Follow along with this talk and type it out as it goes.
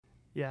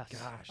Yes.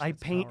 Gosh, I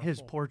that's paint his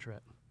powerful.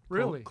 portrait.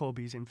 Really?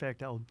 Colby's. In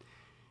fact, I'll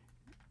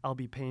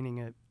be painting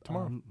it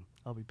Tomorrow.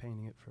 I'll be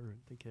painting it for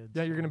the kids.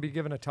 Yeah, you're going to be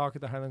giving a talk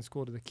at the Highland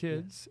School to the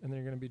kids, and then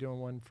you're going to be doing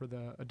one for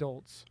the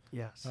adults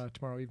Yes.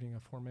 tomorrow evening, a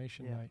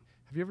formation Yeah. night.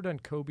 Have you ever done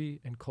Kobe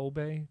and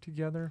Kolbe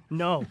together?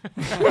 No.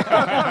 No,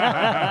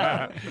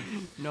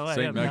 I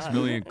St. have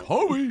Maximilian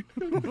Kobe.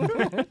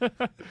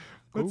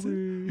 What's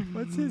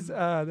his?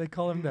 They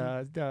call him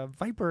the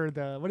Viper.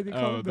 What do they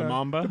call him? the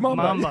Mamba? The not.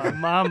 Mamba.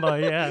 Mamba,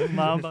 yeah,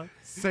 Mamba.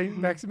 Saint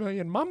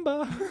Maximilian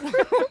Mamba.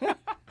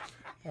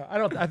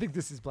 I think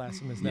this is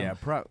blasphemous now.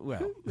 Yeah,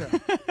 well.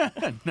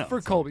 No,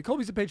 For Colby.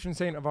 Colby's a patron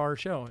saint of our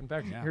show. In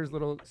fact, here's a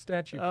little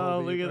statue. Oh,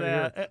 Colby, look at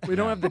right that. here. We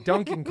don't have the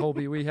dunking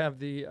Colby. We have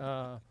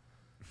the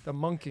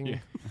monking. Yeah.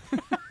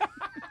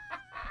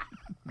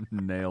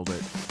 Nailed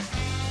it.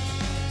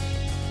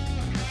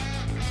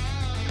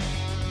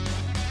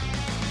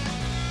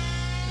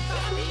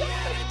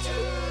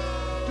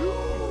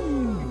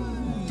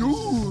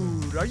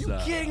 Dude, are you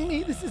kidding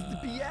me? This is the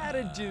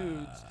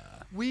Beatitudes.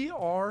 We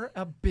are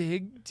a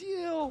big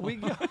deal. We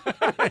got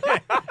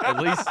At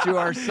least to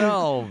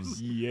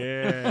ourselves.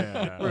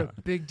 Yeah. we're a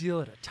big deal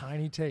at a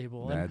tiny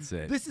table. And That's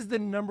it. This is the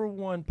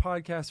 #1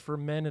 podcast for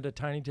men at a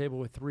tiny table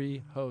with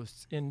 3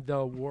 hosts in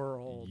the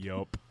world.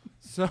 Yup.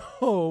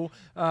 So,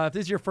 if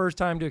this is your first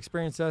time to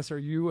experience us or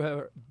you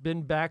have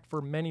been back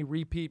for many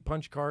repeat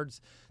punch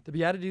cards, The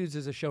Beatitudes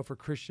is a show for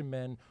Christian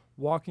men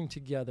walking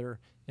together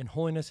in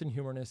holiness and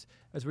humorness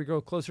as we grow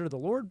closer to the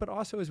Lord, but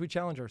also as we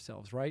challenge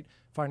ourselves, right?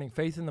 Finding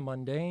faith in the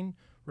mundane,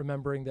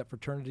 remembering that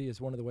fraternity is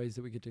one of the ways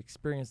that we get to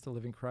experience the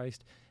living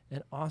Christ,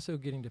 and also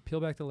getting to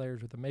peel back the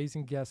layers with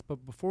amazing guests.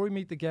 But before we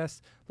meet the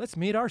guests, let's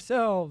meet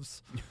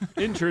ourselves.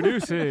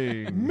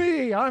 Introducing.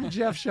 Me, I'm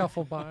Jeff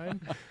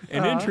Shufflebine.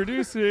 And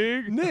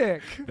introducing.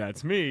 Nick.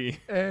 That's me.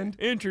 And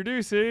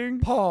Introducing.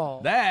 Paul.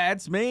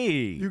 That's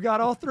me. You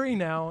got all 3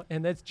 now,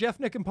 and that's Jeff,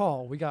 Nick, and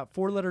Paul. We got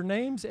 4-letter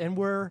names, and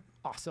we're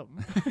awesome.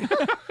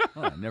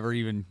 Oh, I never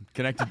even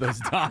connected those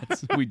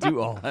dots. We do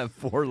all have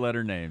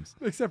 4-letter names.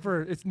 Except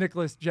for it's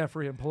Nicholas,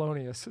 Jeffrey, and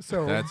Polonius.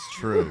 So, That's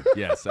true.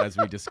 Yes, as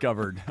we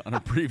discovered on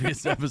a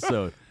previous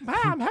episode.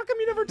 Mom, how come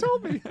you never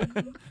told me?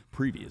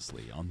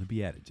 Previously on the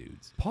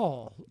Beatitudes.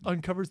 Paul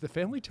uncovers the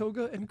family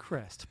toga and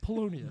crest.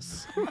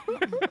 Polonius.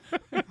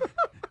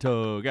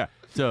 Toga.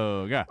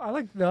 I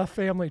like the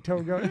family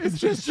toga. It's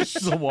just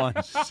The one.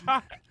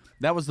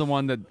 That was the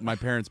one that my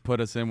parents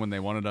put us in when they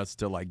wanted us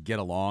to like get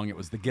along. It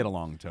was the get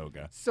along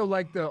toga. so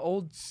like the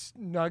old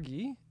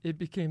Snuggie, it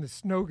became the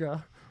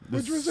Snoga,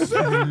 which was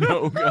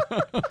Yoga.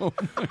 Oh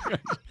my gosh.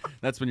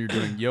 That's when you're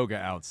doing yoga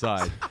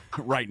outside.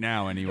 Right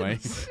now, anyway.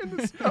 in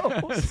the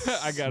snow.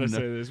 I gotta say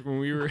this. When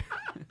we were.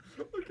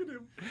 Look at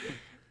him.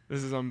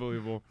 This is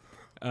unbelievable.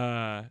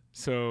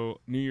 So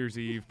New Year's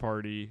Eve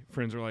party,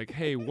 friends are like,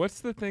 "Hey, what's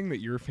the thing that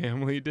your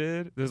family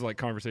did?" This is like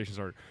conversation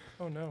started.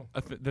 Oh no.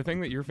 The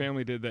thing that your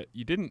family did that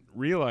you didn't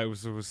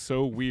realize was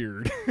so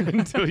weird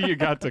until you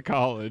got to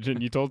college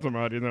and you told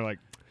somebody, and they're like,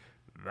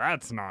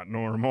 "That's not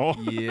normal."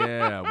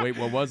 Yeah. Wait,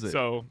 what was it?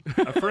 So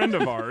a friend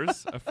of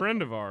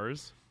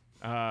ours,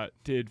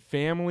 did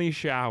family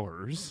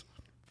showers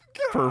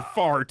for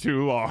far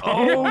too long.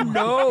 Oh,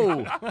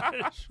 no.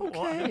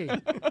 Okay. I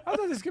thought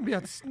this was gonna be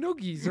on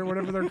Snoogies or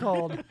whatever they're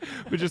called.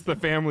 But just the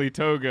family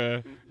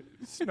toga,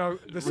 The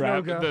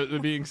wrap, Snoga. the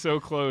being so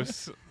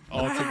close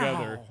all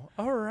together. Wow.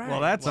 All right. Well,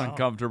 that's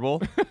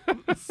uncomfortable.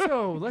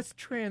 So let's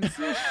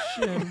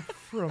transition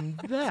from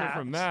that. So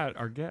from that,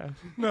 our guest.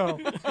 No.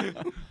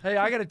 Hey,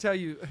 I got to tell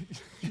you,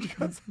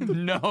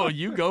 No,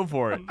 you go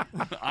for it.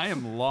 I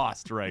am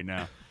lost right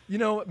now. you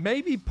know,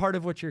 maybe part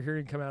of what you're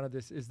hearing come out of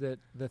this is that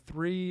the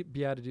 3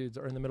 Beatitudes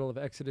are in the middle of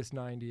Exodus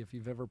 90 if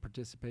you've ever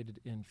participated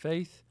in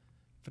faith,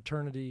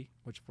 fraternity,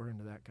 which we're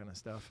into that kind of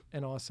stuff,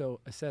 and also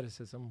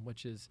asceticism,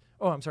 which is,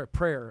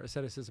 prayer,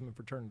 asceticism, and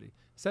fraternity.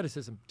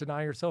 Asceticism,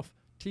 deny yourself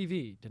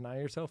TV, deny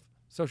yourself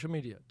social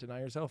media, deny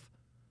yourself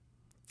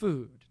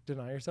food,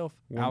 deny yourself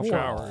Warm war.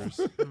 showers,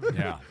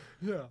 Yeah.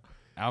 Yeah.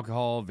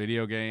 Alcohol,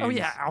 video games. Oh,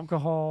 yeah,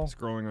 alcohol.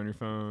 scrolling on your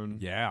phone,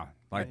 Yeah.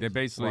 Like they Right.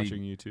 basically,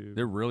 watching YouTube.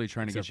 they're really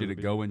trying to Except get you for to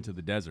the go video into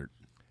the desert.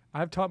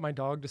 I've taught my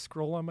dog to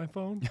scroll on my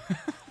phone.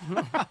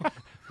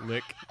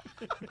 Lick.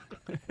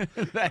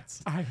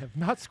 That's I have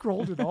not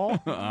scrolled at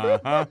all.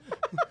 uh-huh.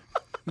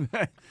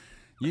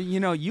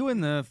 You know, you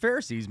and the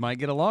Pharisees might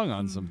get along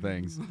on some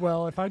things.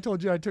 Well, if I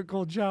told you I took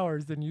cold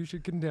showers, then you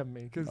should condemn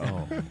me. Because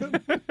Oh,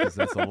 'cause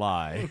that's a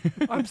lie.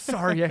 I'm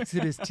sorry,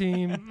 Exodus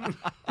team.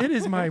 It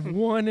is my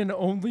one and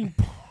only.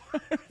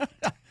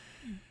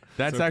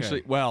 That's okay.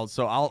 actually, well,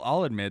 so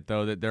I'll admit,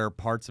 though, that there are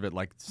parts of it,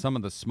 like some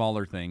of the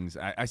smaller things.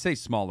 I say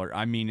smaller,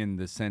 I mean in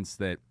the sense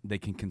that they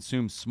can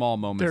consume small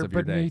moments They're of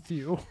your day. beneath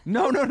you.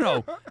 No,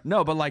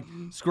 but like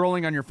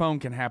scrolling on your phone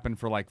can happen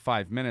for like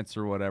 5 minutes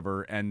or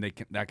whatever, and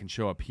that can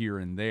show up here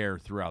and there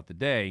throughout the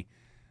day.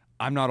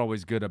 I'm not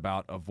always good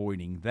about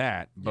avoiding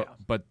that,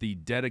 but the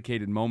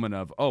dedicated moment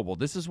of, oh, well,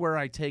 this is where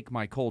I take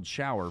my cold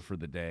shower for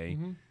the day.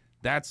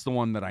 That's the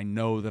one that I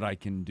know that I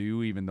can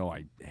do, even though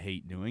I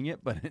hate doing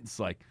it. But it's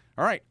like,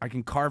 all right, I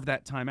can carve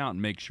that time out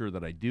and make sure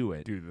that I do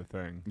it. Do the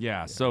thing.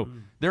 Yeah, so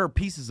there are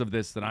pieces of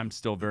this that I'm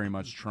still very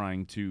much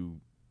trying to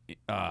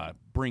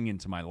bring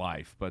into my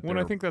life. But Well,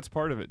 I think that's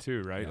part of it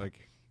too, right? Yeah.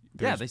 Like,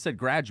 yeah, they said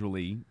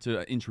gradually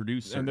to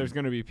introduce certain, and there's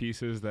going to be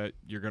pieces that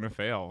you're going to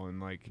fail, and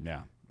like,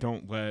 yeah.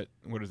 don't let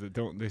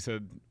they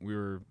said we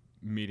were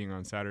meeting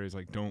on Saturdays,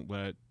 like, don't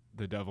let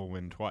the devil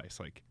win twice,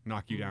 like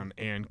knock you down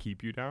and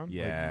keep you down. Like,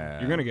 Yeah.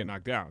 you're going to get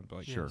knocked down, but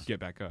like, Sure. get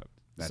back up.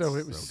 That's so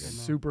it was so good.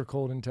 super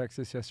cold in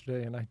Texas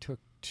yesterday, and I took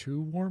 2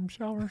 warm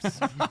showers.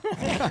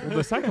 Well,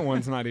 the second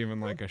one's not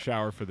even like a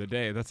shower for the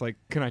day. That's like,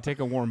 can I take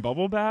a warm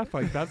bubble bath?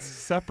 Like, that's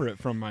separate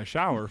from my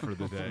shower for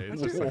the day.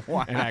 It's just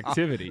like an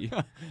activity.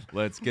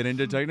 Let's get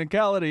into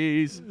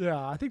technicalities.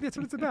 Yeah, I think that's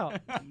what it's about.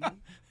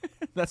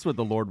 That's what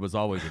the Lord was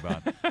always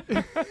about.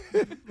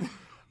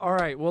 All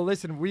right. Well,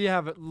 listen, we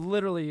have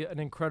literally an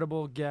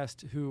incredible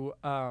guest who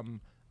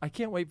I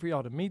can't wait for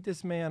y'all to meet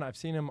this man. I've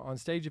seen him on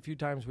stage a few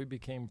times. We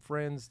became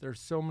friends. There's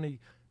so many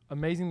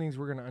amazing things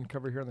we're going to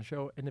uncover here on the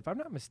show. And if I'm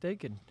not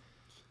mistaken,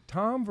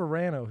 Tom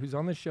Varano, who's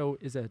on the show,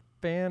 is a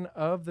fan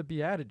of the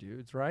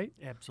Beatitudes, right?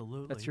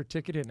 Absolutely. That's your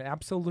ticket in.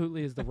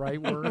 Absolutely is the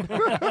right word.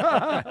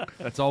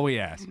 That's all we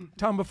ask.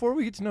 Tom, before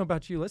we get to know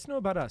about you, let's know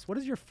about us. What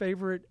is your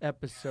favorite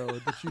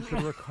episode that you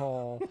can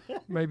recall?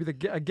 Maybe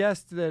a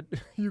guest that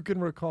you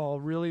can recall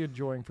really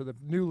enjoying for the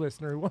new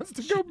listener who wants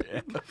to go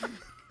back.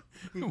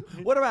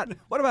 What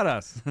about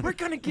us? We're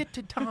going to get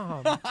to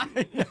Tom.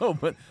 I know,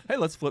 but hey,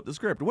 let's flip the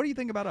script. What do you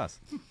think about us?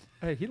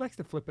 Hey, he likes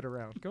to flip it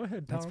around. Go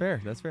ahead, Tom.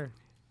 That's fair.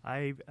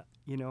 I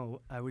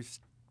was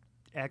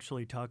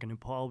actually talking to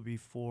Paul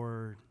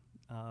before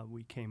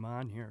we came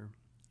on here,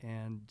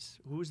 and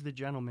who was the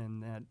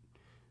gentleman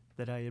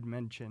that I had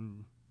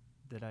mentioned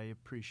that I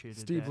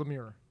appreciated? Steve that?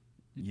 Lemire.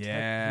 You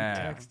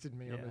Yeah. texted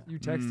me. Yeah. You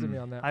texted me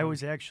on that. I one.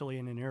 was actually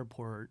in an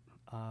airport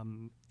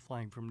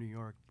flying from New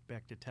York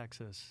back to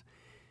Texas,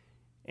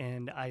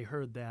 and I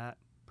heard that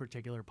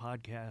particular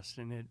podcast,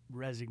 and it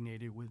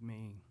resonated with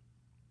me.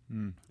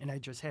 And I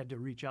just had to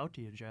reach out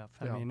to you, Jeff.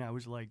 Yeah. I mean, I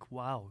was like,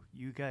 wow,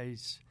 you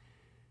guys,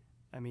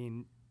 I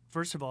mean,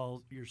 first of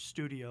all, your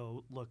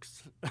studio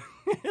looks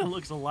it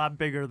looks a lot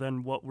bigger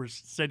than what we're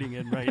sitting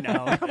in right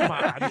now. Come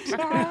on,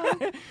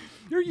 Tom.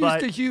 You're used But-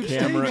 to huge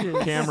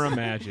stages. Camera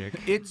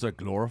magic. It's a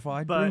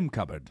glorified But- broom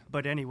cupboard.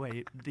 But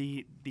anyway,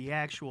 the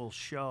actual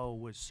show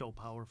was so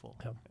powerful.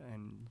 Yep.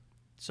 And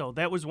so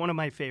that was one of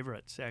my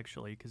favorites,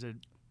 actually, because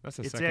That's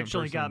the it's second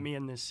actually person. got me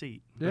in this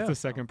seat. Yeah. That's the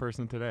second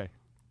person today.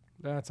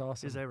 That's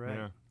awesome. Is that right?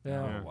 Yeah. Yeah.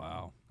 Yeah. Oh,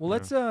 wow. Well,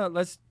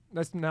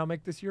 let's now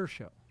make this your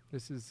show.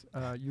 This is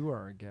you are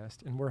our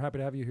guest, and we're happy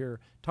to have you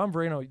here, Tom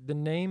Varano. The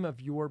name of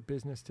your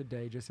business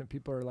today, just so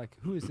people are like,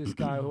 who is this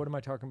guy? What am I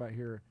talking about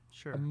here?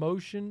 Sure.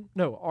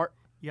 Art.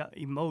 Yeah,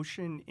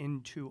 emotion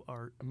into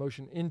art.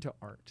 Emotion into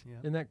art. Yeah.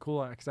 Isn't that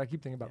cool? Because I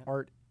keep thinking about Yeah.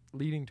 art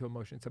leading to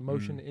emotion. It's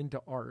emotion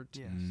into art.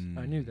 Yes.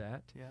 I knew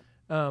that.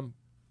 Yeah.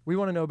 We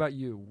want to know about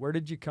you. Where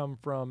did you come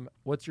from?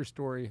 What's your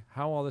story?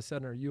 How all of a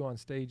sudden are you on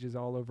stages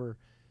all over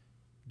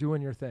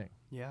doing your thing?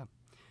 Yeah.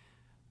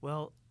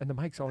 Well, And the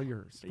mic's all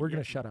yours. We're Yeah.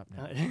 going to shut up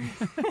now.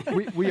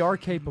 we are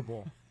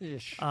capable.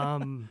 Ish.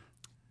 Born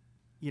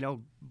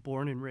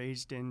and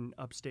raised in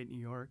upstate New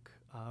York,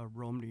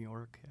 Rome, New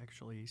York,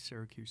 actually,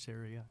 Syracuse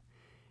area,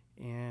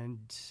 and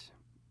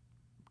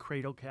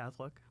cradle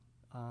Catholic.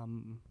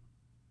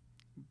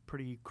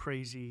 Pretty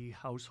crazy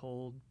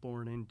household,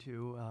 born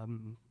into a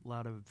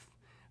lot of.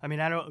 I mean,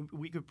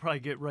 we could probably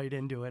get right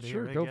into it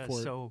Sure, here, I go guess. for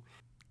it. So,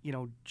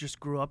 just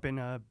grew up in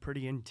a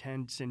pretty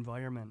intense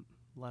environment.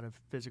 A lot of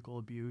physical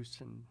abuse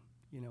and,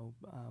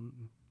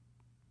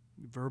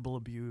 verbal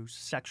abuse,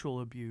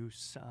 sexual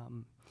abuse.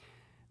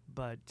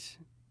 But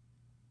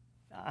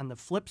on the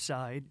flip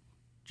side,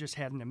 just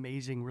had an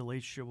amazing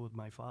relationship with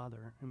my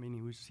father. I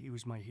mean, he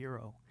was my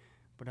hero.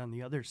 But on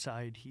the other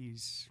side,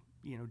 he's,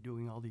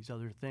 doing all these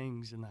other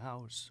things in the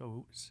house.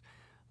 So it was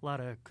a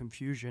lot of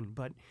confusion.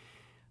 But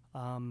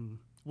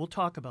we'll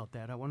talk about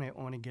that. I want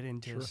to get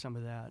into Sure. some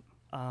of that.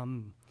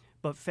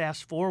 But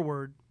fast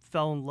forward,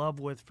 fell in love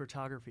with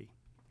photography.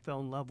 Fell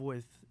in love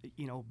with,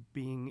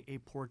 being a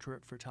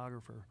portrait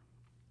photographer.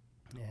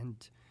 And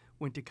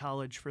went to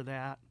college for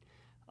that.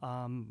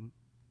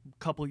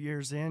 Couple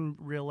years in,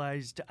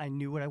 realized I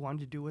knew what I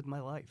wanted to do with my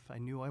life. I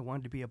knew I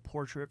wanted to be a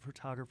portrait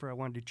photographer. I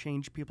wanted to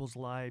change people's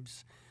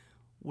lives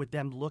with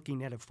them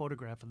looking at a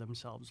photograph of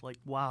themselves. Like,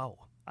 wow,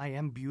 I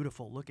am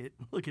beautiful. Look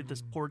at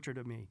this portrait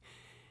of me.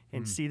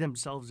 And see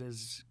themselves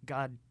as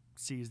God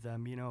sees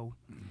them,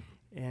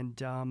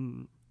 And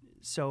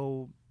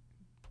so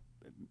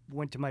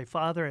went to my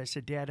father. I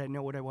said, Dad, I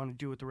know what I want to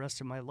do with the rest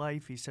of my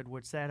life. He said,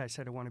 what's that? I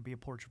said, I want to be a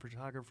portrait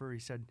photographer. He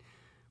said,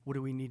 what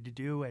do we need to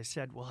do? I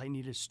said, well, I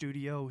need a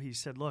studio. He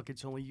said, look,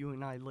 it's only you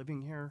and I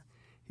living here.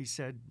 He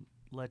said,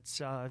 let's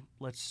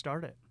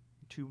start it.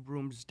 2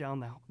 rooms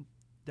down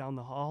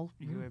the hall.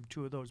 You have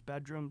 2 of those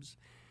bedrooms.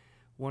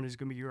 One is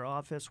going to be your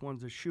office.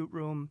 One's a shoot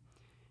room.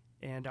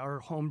 And our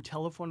home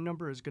telephone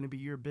number is going to be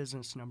your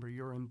business number.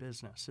 You're in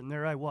business. And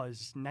there I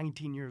was,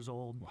 19 years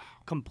old,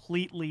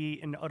 completely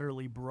and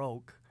utterly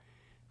broke,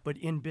 but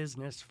in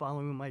business,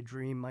 following my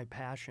dream, my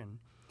passion.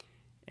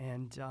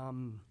 And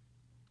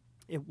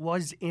it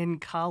was in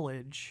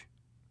college.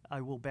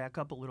 I will back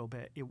up a little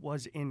bit. It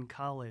was in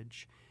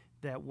college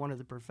that one of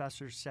the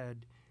professors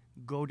said,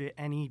 go to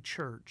any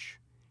church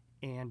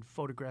and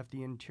photograph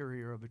the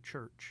interior of a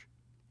church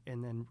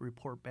and then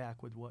report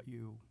back with what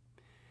you...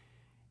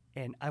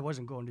 And I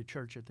wasn't going to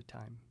church at the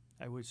time.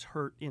 I was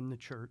hurt in the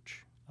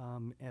church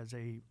as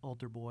a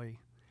altar boy,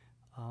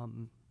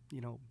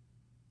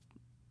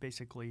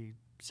 basically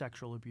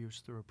sexual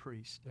abuse through a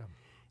priest. Yeah.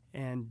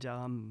 And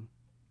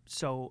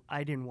so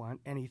I didn't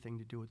want anything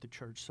to do with the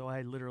church. So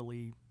I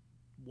literally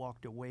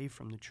walked away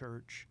from the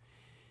church.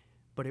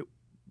 But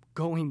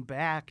going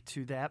back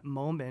to that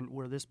moment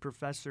where this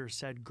professor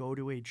said, go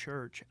to a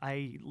church,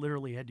 I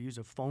literally had to use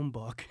a phone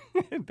book.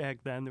 Back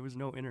then, there was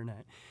no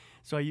internet.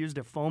 So I used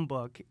a phone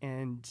book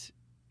and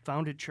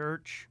found a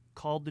church,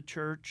 called the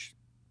church.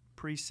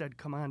 Priest said,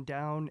 come on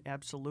down.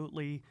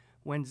 Absolutely.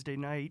 Wednesday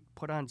night,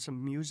 put on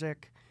some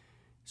music,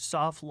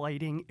 soft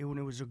lighting. It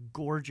was a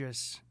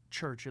gorgeous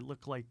church. It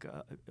looked like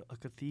a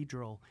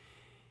cathedral.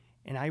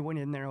 And I went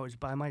in there, I was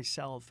by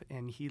myself,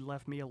 and he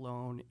left me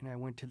alone, and I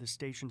went to the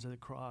Stations of the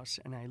Cross,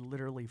 and I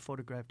literally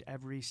photographed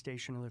every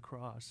station of the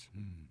cross.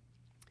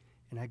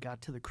 And I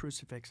got to the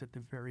crucifix at the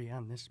very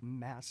end, this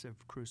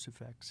massive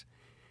crucifix,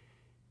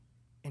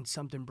 and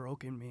something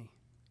broke in me.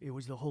 It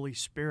was the Holy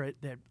Spirit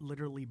that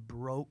literally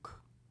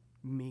broke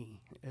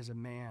me as a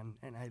man,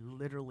 and I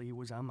literally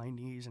was on my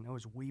knees, and I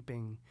was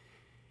weeping,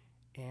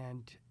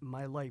 and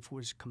my life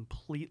was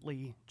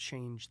completely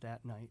changed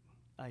that night.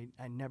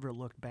 I never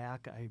looked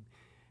back.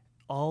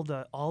 All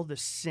the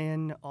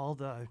sin, all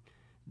the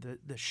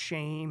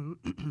shame,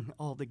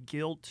 all the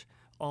guilt,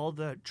 all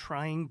the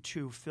trying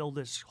to fill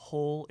this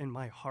hole in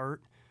my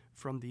heart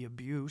from the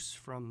abuse,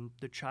 from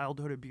the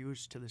childhood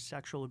abuse to the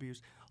sexual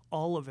abuse,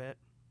 all of it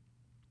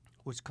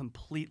was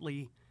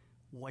completely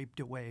wiped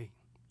away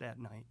that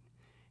night.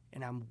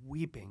 And I'm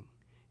weeping.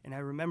 And I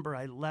remember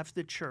I left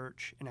the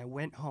church and I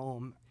went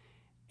home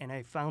and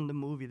I found the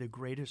movie The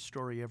Greatest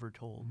Story Ever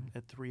Told,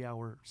 a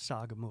 3-hour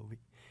saga movie.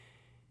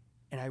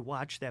 And I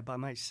watched that by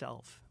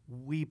myself,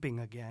 weeping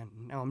again.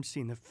 Now I'm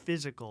seeing the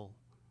physical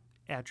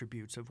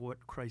attributes of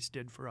what Christ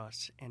did for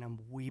us, and I'm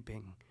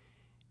weeping.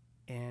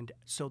 And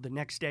so the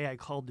next day I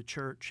called the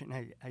church,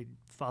 and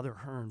Father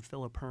Hearn,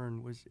 Philip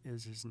Hearn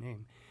is his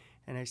name,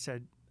 and I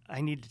said,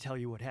 I need to tell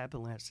you what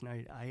happened last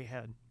night. I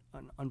had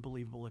an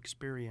unbelievable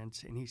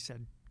experience. And he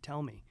said,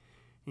 tell me.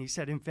 And he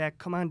said, in fact,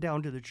 come on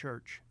down to the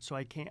church. So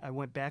I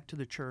went back to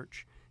the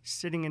church,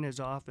 sitting in his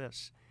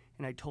office,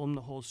 and I told him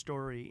the whole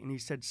story. And he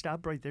said,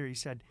 stop right there. He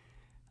said,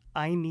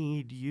 I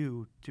need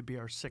you to be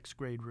our 6th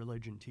grade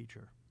religion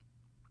teacher.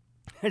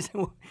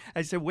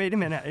 I said, wait a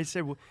minute.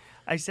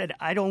 I said,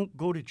 I don't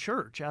go to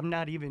church. I'm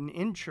not even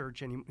in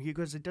church anymore. He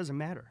goes, it doesn't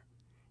matter.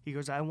 He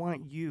goes, I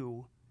want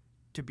you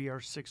to be our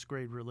 6th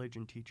grade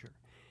religion teacher.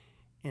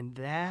 And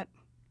that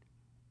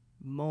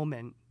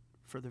moment,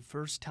 for the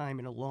first time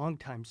in a long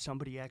time,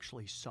 somebody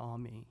actually saw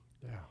me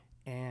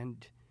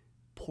and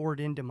poured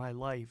into my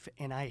life.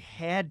 And I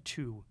had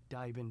to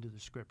dive into the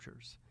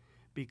scriptures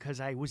because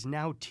I was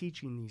now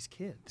teaching these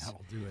kids.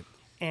 That'll do it.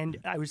 And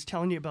I was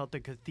telling you about the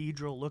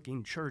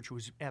cathedral-looking church. It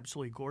was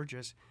absolutely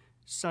gorgeous.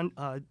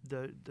 The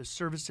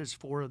services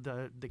for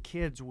the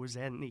kids was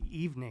in the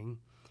evening,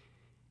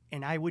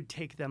 and I would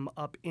take them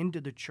up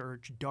into the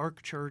church,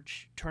 dark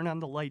church, turn on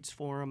the lights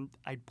for them.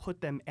 I'd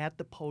put them at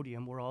the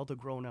podium where all the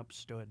grown-ups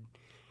stood,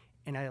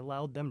 and I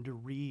allowed them to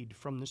read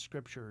from the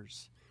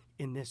scriptures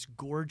in this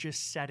gorgeous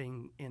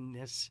setting, in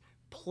this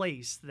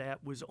place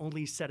that was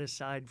only set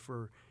aside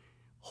for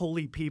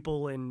holy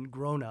people and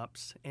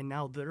grown-ups, and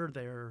now they're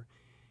there,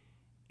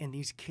 and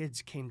these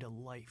kids came to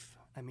life.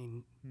 I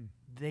mean,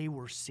 they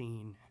were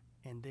seen,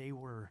 and they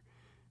were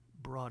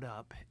brought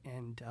up,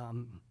 and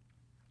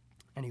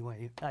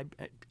anyway,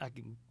 I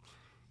can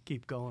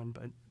keep going,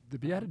 but the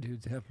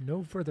Beatitudes have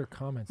no further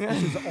comments.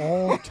 This is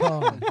all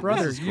Tom.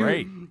 Brother, This is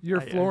great.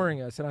 You're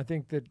flooring us, and I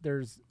think that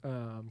there's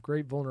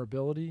great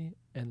vulnerability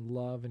and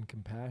love and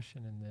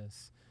compassion in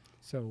this.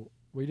 So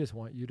we just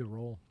want you to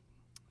roll.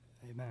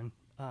 Amen.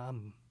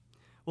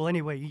 Well,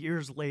 anyway,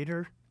 years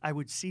later, I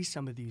would see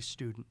some of these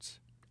students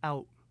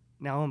out.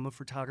 Now I'm a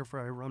photographer.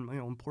 I run my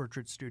own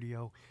portrait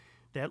studio.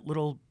 That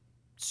little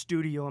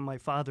studio in my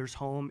father's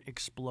home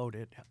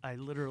exploded. I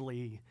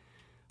literally...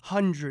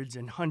 Hundreds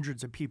and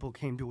hundreds of people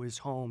came to his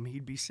home.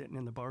 He'd be sitting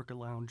in the Barca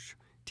Lounge.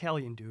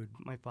 Italian dude,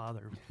 my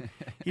father.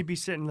 He'd be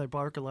sitting in the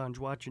Barca Lounge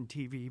watching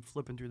TV,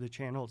 flipping through the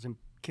channels, and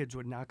kids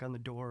would knock on the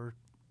door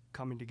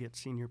coming to get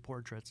senior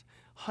portraits.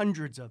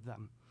 Hundreds of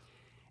them.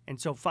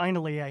 And so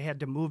finally I had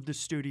to move the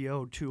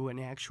studio to an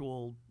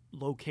actual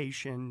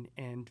location,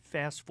 and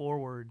fast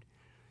forward,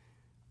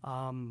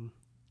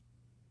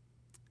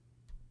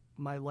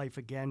 my life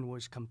again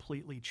was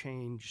completely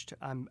changed.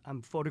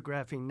 I'm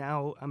photographing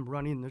now. I'm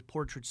running the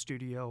portrait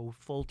studio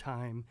full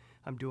time.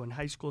 I'm doing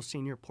high school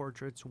senior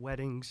portraits,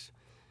 weddings,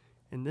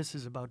 and this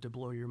is about to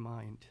blow your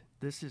mind.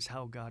 This is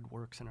how God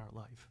works in our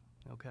life,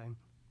 okay?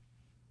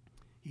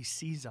 He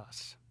sees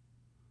us.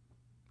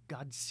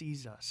 God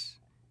sees us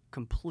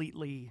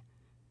completely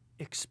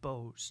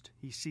exposed.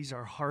 He sees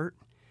our heart.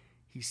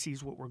 He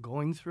sees what we're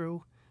going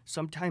through.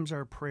 Sometimes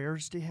our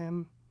prayers to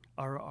him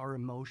are our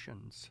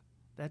emotions.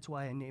 That's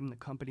why I named the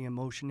company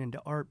Emotion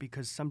into Art,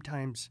 because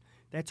sometimes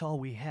that's all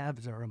we have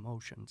is our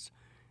emotions.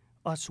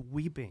 Us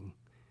weeping.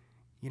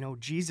 You know,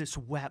 Jesus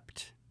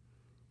wept.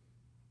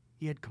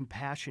 He had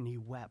compassion. He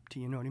wept.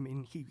 You know what I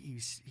mean?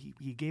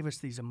 He gave us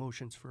these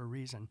emotions for a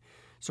reason.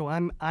 So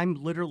I'm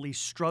literally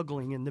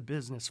struggling in the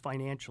business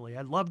financially.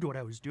 I loved what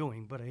I was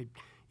doing, but I,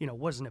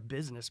 wasn't a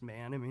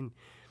businessman. I mean,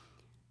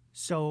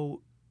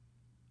 so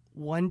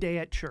one day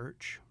at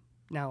church,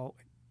 now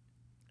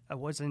I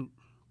wasn't.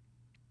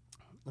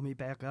 Let me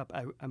back up.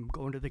 I'm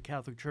going to the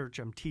Catholic Church.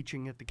 I'm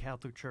teaching at the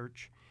Catholic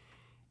Church,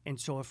 and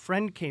so a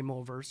friend came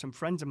over. Some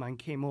friends of mine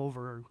came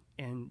over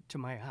and to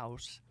my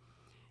house.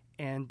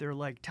 And they're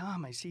like,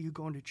 Tom, I see you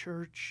going to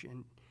church,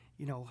 and,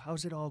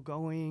 how's it all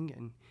going?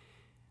 And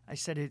I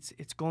said,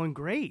 it's going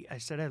great. I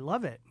said, I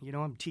love it.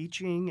 I'm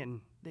teaching.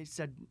 And they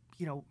said,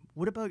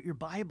 what about your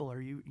Bible?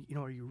 Are you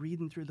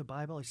reading through the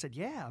Bible? I said,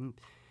 yeah.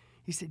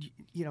 He said,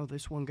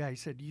 this one guy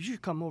said, you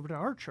should come over to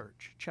our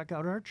church, check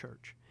out our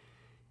church.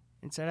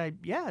 And said,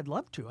 I'd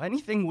love to.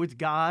 Anything with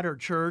God or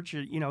church,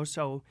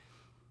 so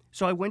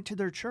I went to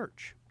their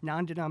church,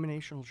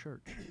 non-denominational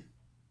church.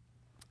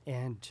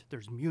 And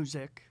there's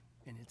music.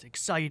 And it's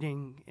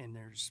exciting, and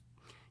there's,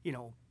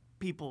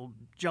 people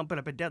jumping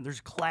up and down. There's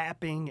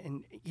clapping,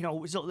 and,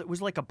 it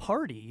was like a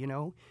party,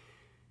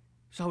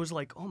 So I was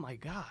like, oh, my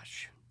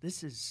gosh,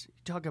 this is,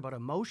 talk about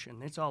emotion.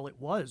 That's all it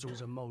was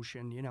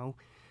emotion,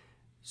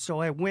 So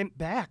I went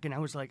back, and I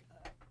was like,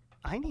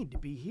 I need to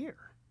be here.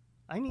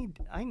 I need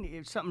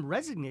something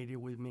resonated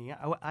with me.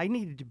 I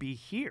needed to be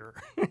here.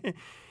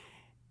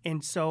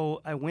 And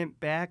so I went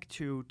back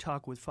to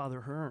talk with Father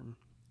Hearn.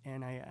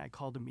 And I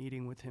called a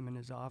meeting with him in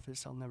his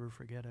office. I'll never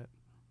forget it.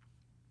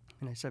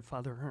 And I said,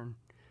 Father Hearn,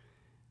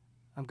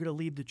 I'm going to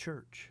leave the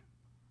church.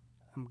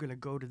 I'm going to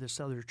go to this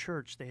other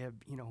church. They have,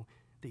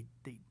 they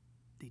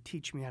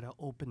teach me how to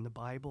open the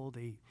Bible.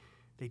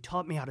 They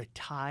taught me how to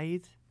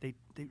tithe.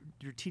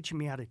 They're teaching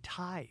me how to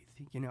tithe,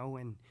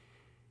 and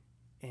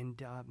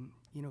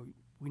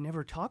we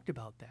never talked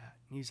about that.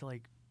 And he's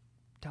like,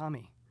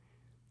 Tommy,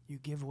 you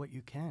give what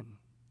you can.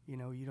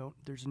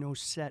 There's no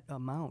set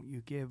amount.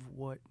 You give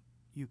what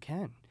you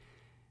can.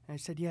 And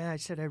I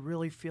said, I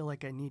really feel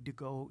like I need to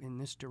go in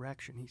this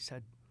direction. He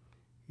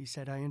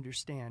said, I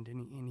understand.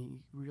 And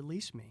he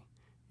released me,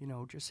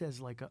 just as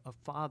like a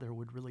father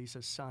would release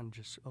a son,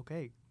 just,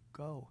 okay,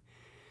 go.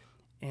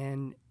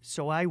 And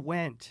so I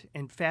went,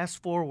 and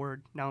fast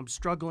forward, now I'm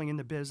struggling in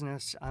the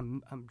business.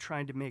 I'm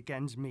trying to make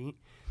ends meet.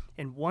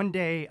 And one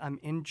day I'm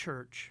in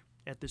church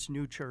at this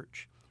new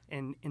church.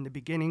 And in the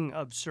beginning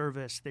of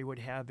service, they would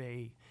have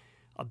a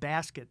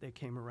basket that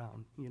came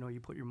around. You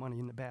put your money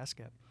in the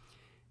basket.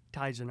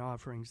 Tithes and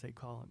offerings, they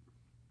call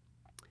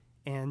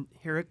it. And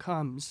here it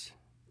comes.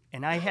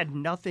 And I had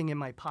nothing in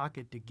my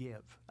pocket to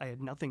give. I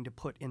had nothing to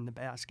put in the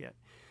basket.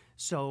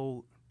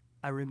 So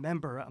I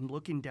remember I'm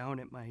looking down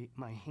at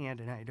my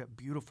hand, and I had a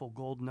beautiful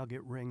gold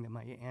nugget ring that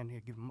my aunt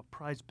had given, a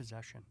prized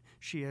possession.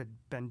 She had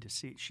been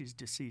deceased. She's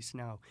deceased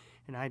now.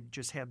 And I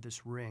just had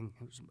this ring.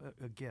 It was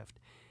a gift.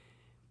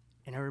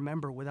 And I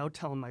remember, without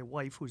telling my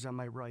wife, who's on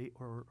my right,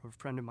 or a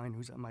friend of mine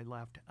who's on my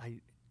left, I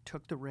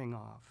took the ring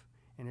off.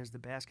 And as the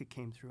basket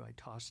came through, I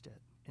tossed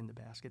it in the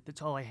basket.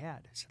 That's all I had.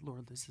 I said,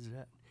 Lord, this is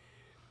it.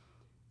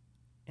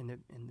 And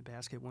the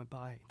basket went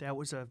by. That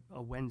was a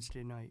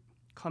Wednesday night.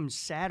 Come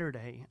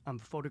Saturday, I'm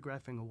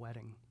photographing a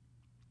wedding.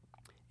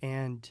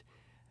 And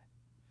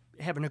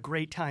having a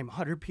great time.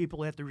 100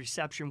 people at the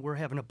reception. We're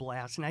having a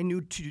blast. And I knew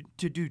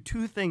to do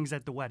two things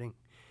at the wedding.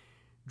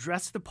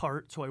 Dress the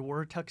part, so I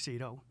wore a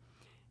tuxedo,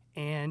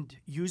 and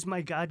use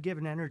my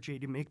God-given energy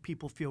to make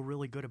people feel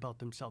really good about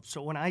themselves.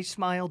 So when I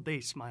smiled,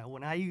 they smiled.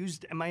 When I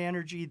used my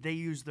energy, they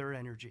used their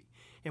energy.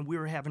 And we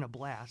were having a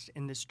blast.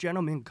 And this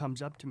gentleman comes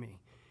up to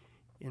me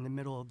in the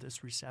middle of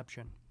this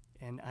reception.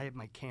 And I have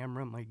my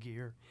camera, my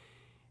gear.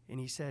 And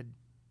he said,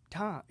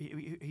 Tom,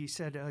 he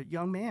said,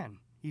 young man,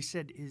 he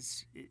said,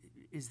 is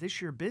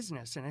this your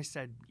business? And I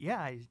said,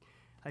 yeah,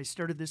 I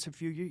started this a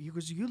few years. He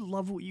goes, you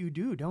love what you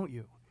do, don't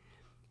you?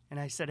 And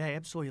I said, I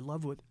absolutely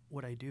love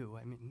what I do.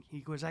 I mean,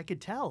 he goes, I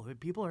could tell.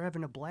 People are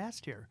having a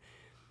blast here.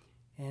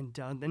 And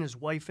then his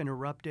wife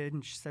interrupted,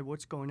 and she said,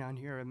 what's going on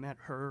here? I met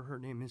her. Her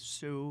name is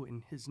Sue,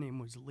 and his name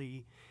was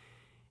Lee.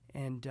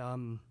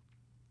 And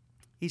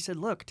he said,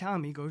 look,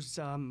 Tom, he goes,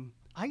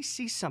 I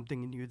see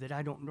something in you that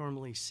I don't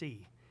normally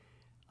see.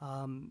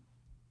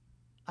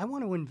 I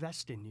want to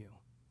invest in you,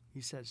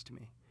 he says to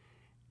me.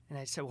 And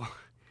I said, well,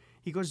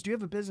 he goes, do you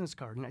have a business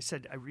card? And I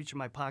said, I reached in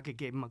my pocket,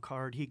 gave him a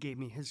card. He gave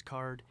me his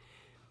card.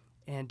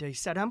 And he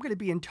said, I'm going to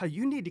be in touch.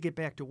 You need to get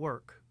back to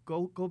work.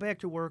 Go back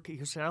to work.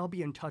 He said, I'll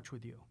be in touch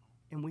with you.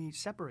 And we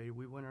separated.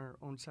 We went our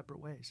own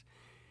separate ways.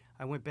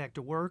 I went back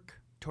to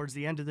work. Towards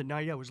the end of the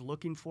night, I was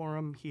looking for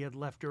him. He had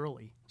left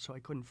early, so I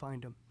couldn't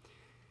find him.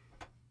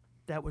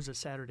 That was a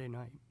Saturday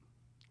night.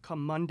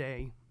 Come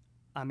Monday,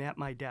 I'm at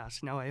my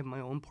desk. Now I have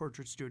my own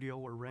portrait studio.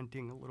 We're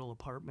renting a little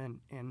apartment,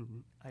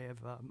 and I have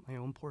my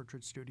own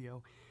portrait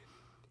studio.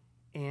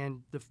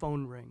 and the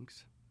phone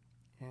rings,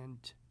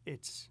 and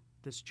it's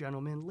this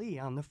gentleman, Lee,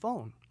 on the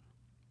phone.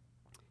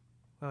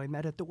 Well, I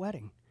met at the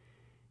wedding.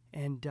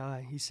 And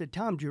he said,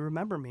 Tom, do you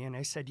remember me? And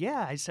I said,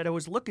 yeah. I said, I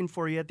was looking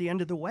for you at the end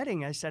of the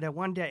wedding. I said, I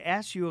wanted to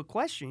ask you a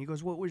question. He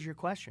goes, what was your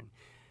question?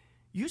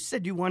 You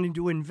said you wanted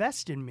to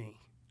invest in me.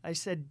 I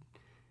said,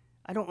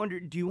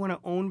 do you want to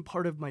own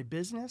part of my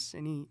business?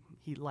 And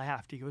he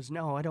laughed. He goes,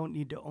 no, I don't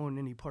need to own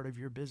any part of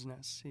your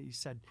business. He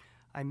said,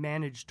 I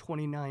manage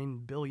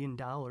 $29 billion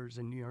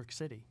in New York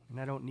City, and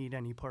I don't need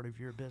any part of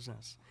your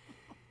business.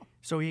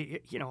 So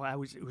it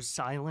was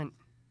silent.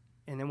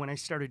 And then when I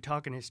started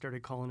talking, I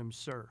started calling him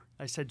sir.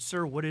 I said,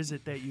 sir, what is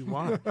it that you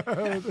want?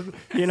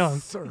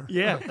 Sir.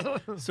 Yeah.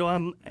 So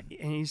and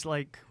he's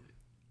like,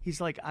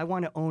 I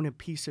want to own a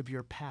piece of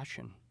your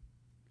passion.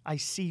 I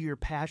see your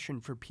passion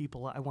for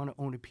people. I want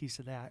to own a piece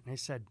of that. And I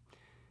said,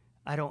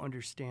 I don't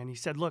understand. He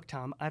said, look,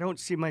 Tom, I don't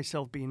see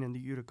myself being in the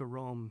Utica,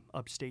 Rome,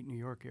 upstate New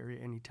York area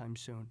anytime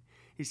soon.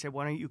 He said,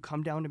 why don't you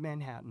come down to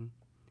Manhattan,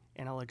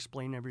 and I'll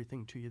explain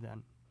everything to you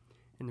then.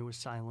 And there was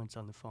silence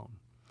on the phone.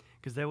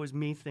 Because that was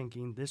me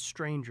thinking, this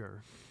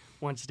stranger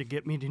wants to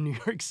get me to New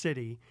York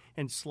City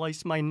and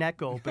slice my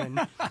neck open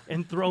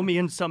and throw me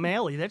in some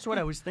alley. That's what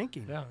I was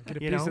thinking. Yeah, get a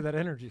piece of that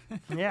energy.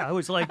 Yeah, I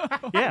was like,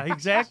 yeah,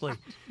 exactly.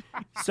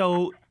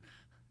 So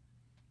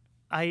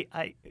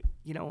I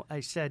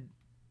said,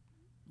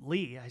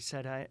 Lee, I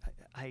said,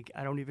 I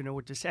don't even know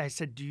what to say. I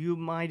said, do you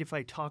mind if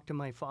I talk to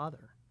my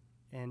father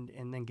and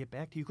then get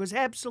back to you? He goes,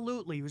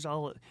 absolutely. He was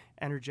all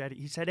energetic.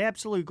 He said,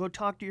 absolutely, go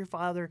talk to your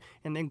father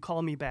and then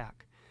call me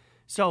back.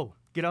 So,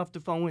 get off the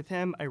phone with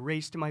him. I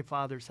race to my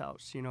father's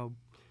house,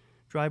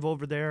 drive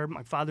over there.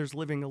 My father's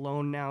living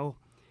alone now.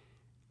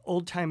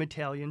 Old-time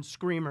Italian,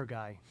 screamer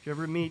guy. Do you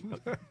ever meet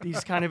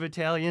these kind of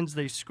Italians?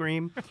 They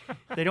scream.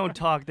 They don't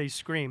talk, they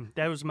scream.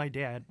 That was my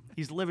dad.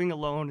 He's living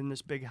alone in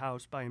this big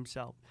house by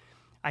himself.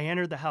 I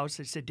entered the house.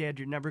 I said, Dad,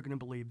 you're never going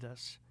to believe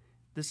this.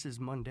 This is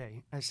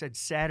Monday. I said,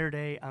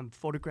 Saturday, I'm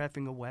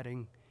photographing a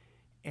wedding,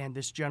 and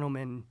this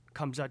gentleman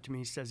comes up to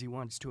me, says he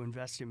wants to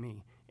invest in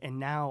me. And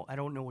now I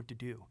don't know what to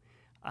do.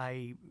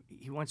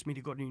 He wants me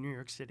to go to New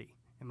York City.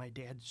 And my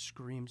dad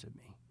screams at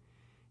me.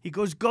 He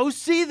goes, go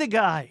see the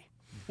guy.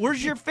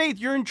 Where's your faith?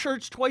 You're in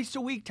church twice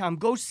a week, Tom.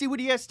 Go see what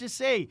he has to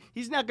say.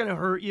 He's not going to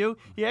hurt you.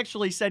 He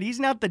actually said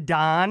he's not the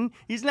Don.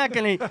 He's not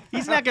going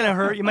to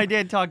hurt you. My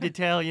dad talked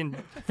Italian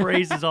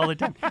phrases all the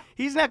time.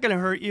 He's not going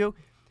to hurt you.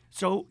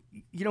 So,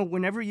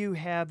 whenever you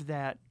have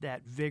that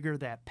vigor,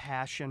 that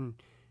passion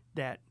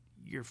that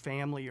your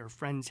family or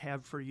friends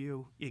have for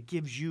you, it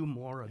gives you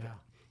more of it.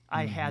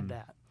 I had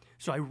that.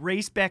 So I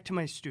raced back to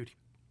my studio,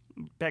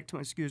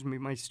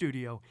 my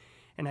studio,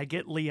 and I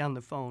get Lee on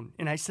the phone.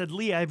 And I said,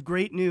 Lee, I have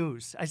great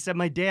news. I said,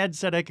 my dad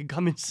said I could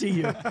come and see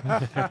you.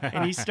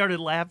 And he started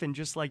laughing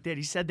just like that.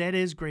 He said, that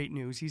is great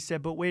news. He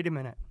said, but wait a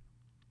minute.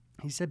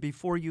 He said,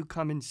 before you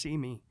come and see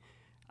me,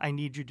 I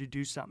need you to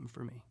do something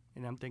for me.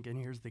 And I'm thinking,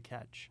 here's the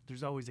catch.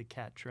 There's always a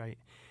catch, right?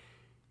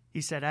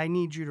 He said, I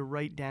need you to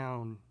write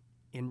down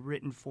in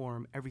written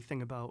form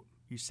everything about.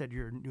 You said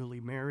you're newly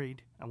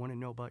married. I want to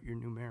know about your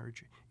new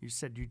marriage. You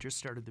said you just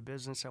started the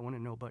business. I want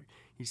to know about.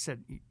 You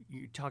said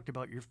you talked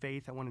about your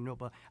faith. I want to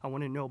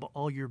know about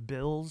all your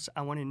bills.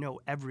 I want to know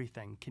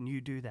everything. Can you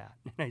do that?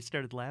 And I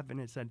started laughing.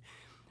 I said,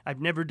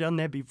 I've never done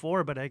that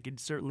before, but I could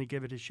certainly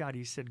give it a shot.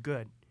 He said,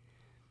 good.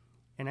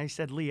 And I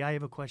said, Lee, I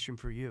have a question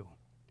for you.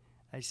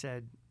 I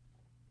said,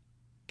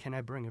 can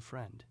I bring a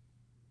friend?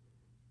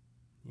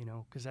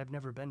 Because I've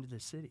never been to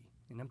the city.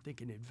 And I'm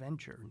thinking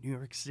adventure, New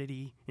York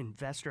City,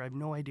 investor. I have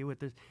no idea what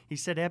this. He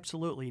said,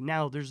 absolutely.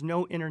 Now, there's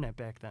no internet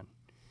back then,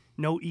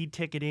 no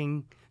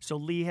e-ticketing. So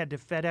Lee had to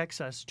FedEx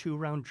us 2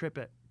 round trip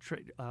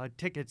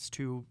tickets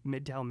to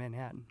Midtown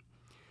Manhattan,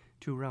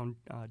 2 round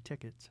trip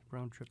tickets.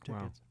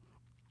 Wow.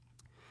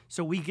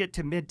 So we get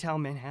to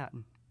Midtown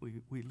Manhattan.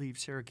 We leave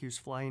Syracuse,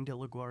 fly into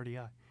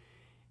LaGuardia,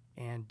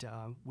 and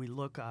we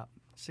look up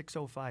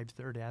 605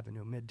 3rd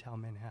Avenue,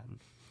 Midtown Manhattan,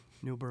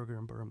 Newburgh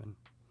and Berman.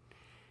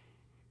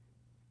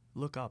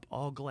 Look up,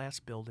 all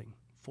glass building,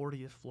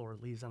 40th floor.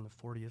 Lee's on the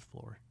 40th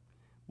floor.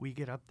 We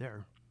get up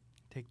there,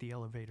 take the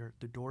elevator.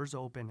 The doors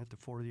open at the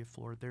 40th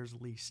floor. There's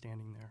Lee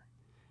standing there.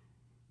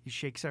 He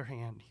shakes our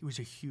hand. He was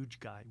a huge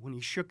guy. When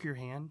he shook your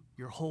hand,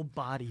 your whole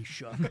body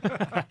shook.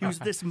 He was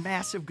this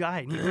massive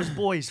guy. And he goes,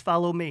 boys,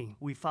 follow me.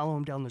 We follow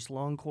him down this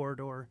long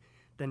corridor,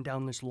 then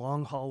down this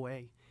long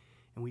hallway.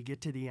 And we get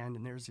to the end,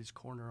 and there's his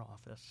corner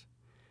office.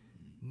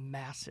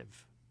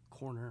 Massive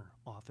corner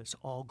office,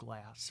 all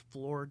glass,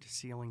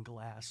 floor-to-ceiling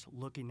glass,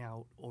 looking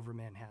out over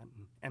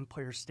Manhattan.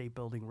 Empire State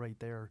Building right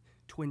there,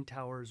 Twin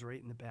Towers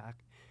right in the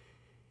back.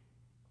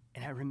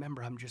 And I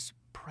remember I'm just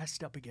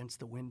pressed up against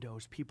the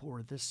windows. People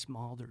were this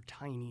small, they're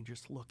tiny,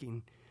 just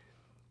looking.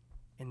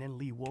 And then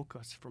Lee woke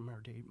us from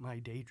my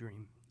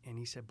daydream, and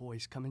he said,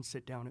 boys, come and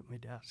sit down at my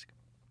desk.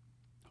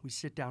 We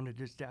sit down at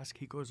his desk.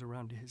 He goes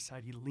around to his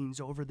side. He leans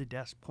over the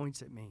desk,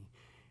 points at me,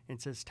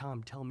 and says,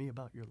 Tom, tell me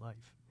about your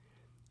life.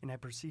 And I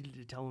proceeded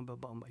to tell him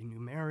about my new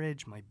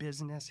marriage, my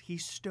business. He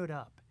stood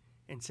up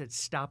and said,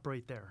 stop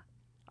right there.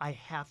 I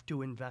have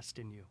to invest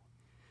in you.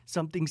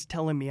 Something's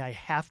telling me I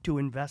have to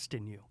invest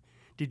in you.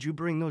 Did you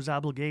bring those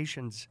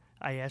obligations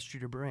I asked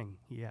you to bring?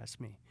 He asked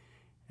me.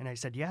 And I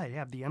said, yeah, I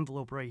have the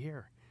envelope right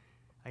here.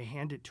 I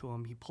hand it to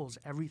him. He pulls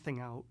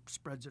everything out,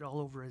 spreads it all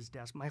over his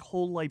desk. My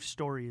whole life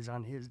story is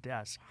on his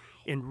desk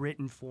in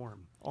written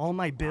form. All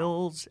my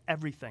bills,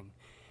 everything.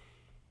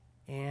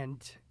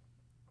 And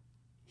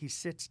he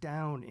sits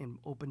down and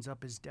opens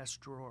up his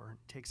desk drawer,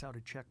 takes out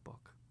a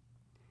checkbook,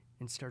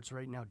 and starts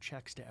writing out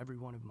checks to every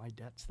one of my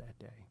debts that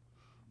day.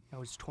 I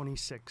was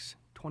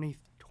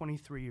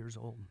 23 years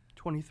old.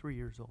 And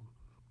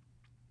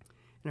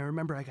I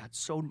remember I got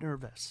so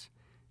nervous.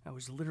 I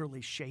was literally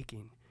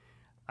shaking.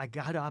 I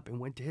got up and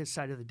went to his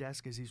side of the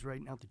desk as he's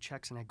writing out the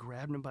checks, and I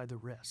grabbed him by the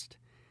wrist.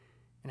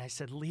 And I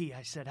said, Lee,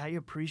 I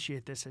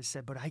appreciate this. I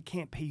said, but I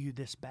can't pay you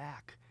this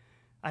back.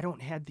 I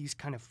don't have these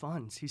kind of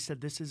funds. He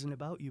said, this isn't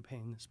about you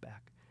paying this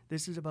back.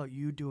 This is about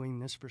you doing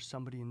this for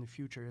somebody in the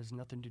future. It has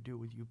nothing to do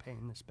with you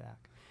paying this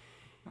back.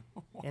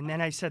 And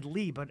then I said,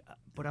 Lee, but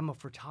I'm a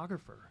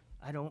photographer.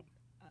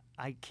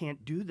 I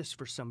can't do this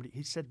for somebody.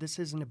 He said, this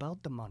isn't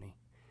about the money.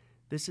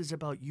 This is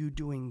about you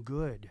doing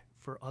good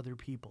for other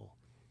people.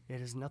 It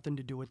has nothing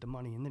to do with the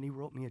money. And then he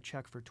wrote me a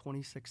check for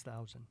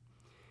 $26,000.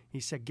 He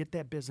said, get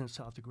that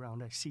business off the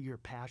ground. I see your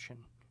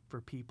passion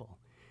for people.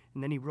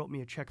 And then he wrote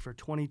me a check for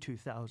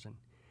 $22,000.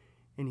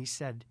 And he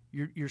said,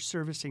 you're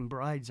servicing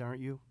brides,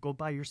 aren't you? Go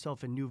buy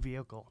yourself a new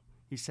vehicle.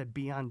 He said,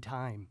 be on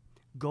time.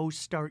 Go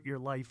start your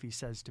life, he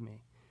says to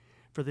me.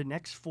 For the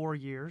next 4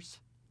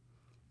 years,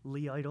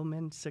 Lee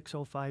Eidelman,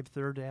 605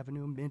 3rd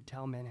Avenue,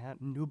 Midtown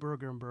Manhattan,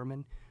 Newburgh and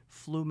Berman,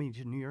 flew me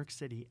to New York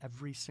City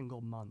every single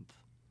month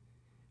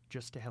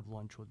just to have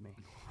lunch with me.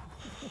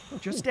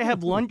 Just to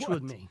have lunch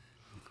with me.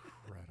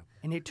 Incredible.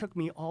 And it took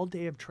me all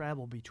day of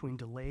travel between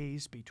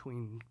delays,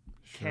 between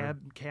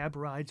cab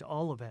rides,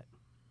 all of it,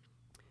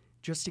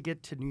 just to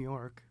get to New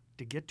York,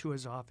 to get to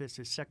his office.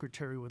 His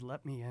secretary would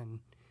let me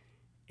in,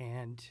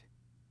 and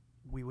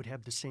we would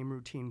have the same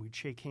routine. We'd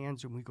shake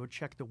hands, and we'd go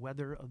check the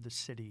weather of the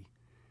city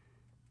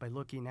by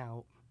looking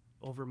out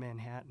over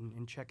Manhattan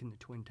and checking the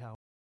Twin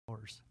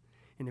Towers.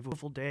 And if it was a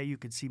beautiful day, you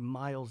could see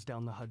miles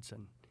down the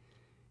Hudson.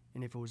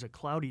 And if it was a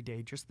cloudy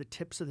day, just the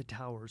tips of the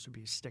towers would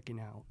be sticking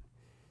out.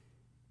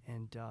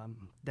 And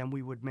then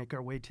we would make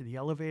our way to the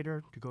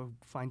elevator to go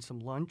find some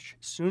lunch.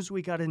 As soon as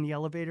we got in the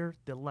elevator,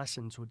 the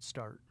lessons would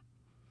start.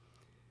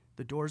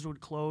 The doors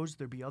would close.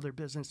 There'd be other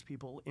business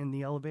people in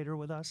the elevator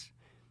with us,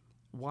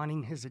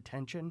 wanting his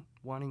attention,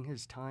 wanting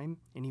his time,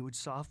 and he would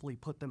softly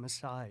put them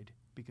aside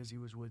because he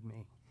was with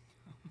me.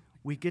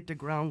 We'd get to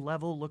ground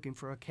level looking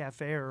for a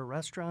cafe or a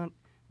restaurant.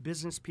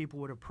 Business people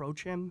would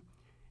approach him,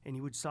 and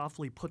he would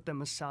softly put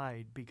them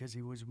aside because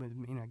he was with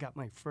me. And I got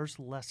my first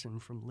lesson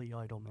from Lee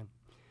Eidelman.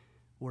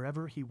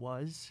 Wherever he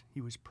was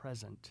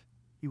present.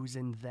 He was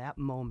in that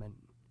moment.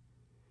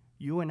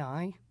 You and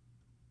I,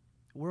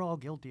 we're all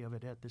guilty of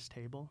it at this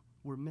table.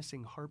 We're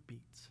missing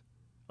heartbeats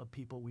of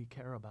people we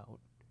care about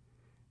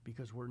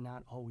because we're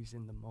not always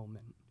in the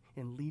moment.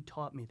 And Lee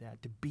taught me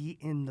that, to be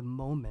in the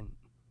moment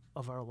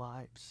of our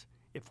lives.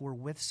 If we're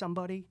with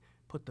somebody,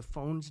 put the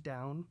phones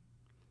down.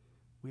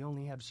 We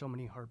only have so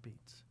many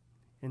heartbeats.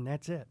 And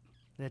that's it.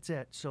 That's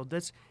it. So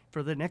this,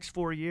 for the next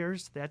 4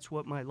 years, that's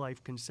what my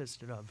life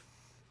consisted of.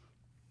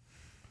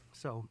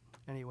 So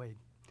anyway,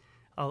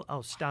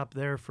 I'll stop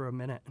there for a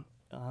minute.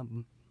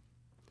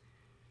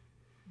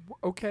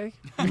 Okay.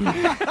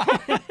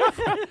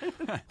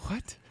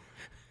 What?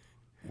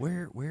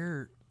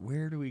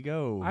 Where do we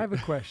go? I have a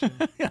question.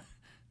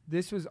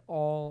 This was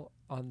all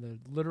on the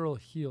literal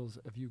heels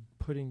of you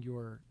putting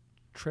your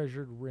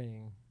treasured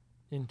ring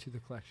into the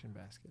collection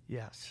basket.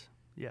 Yes.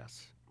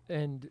 Yes.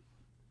 And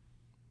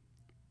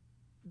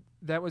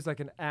that was like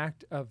an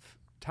act of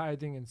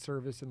tithing and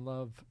service and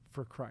love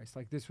for Christ.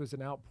 Like this was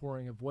an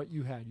outpouring of what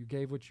you had. You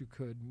gave what you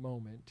could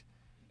moment.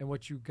 And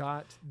what you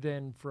got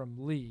then from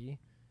Lee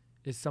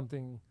is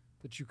something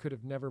that you could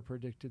have never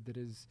predicted. That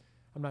is,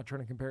 I'm not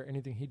trying to compare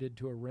anything he did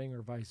to a ring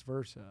or vice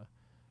versa,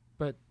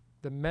 but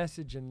the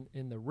message in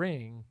the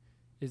ring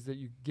is that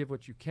you give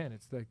what you can.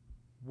 It's like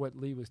what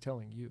Lee was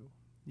telling you.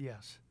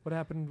 Yes. What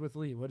happened with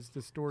Lee? What is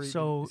the story?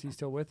 So is he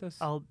still with us?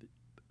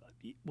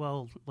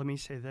 Well, let me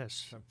say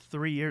this.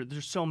 3 years,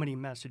 there's so many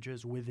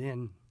messages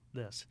within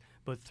this,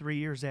 but 3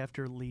 years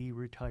after Lee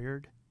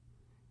retired,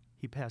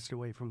 he passed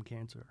away from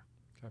cancer.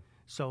 Okay.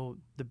 So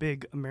the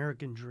big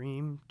American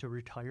dream to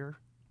retire,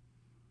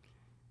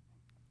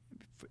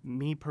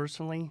 me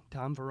personally,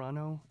 Tom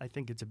Varano, I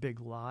think it's a big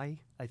lie.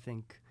 I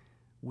think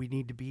we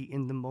need to be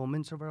in the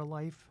moments of our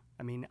life.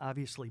 I mean,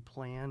 obviously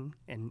plan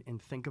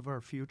and think of our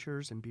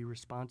futures and be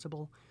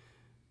responsible,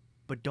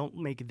 but don't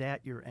make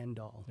that your end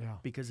all. Yeah.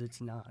 Because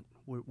it's not.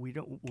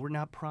 We're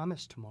not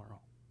promised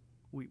tomorrow.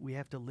 We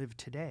have to live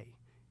today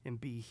and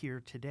be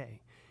here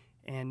today.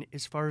 And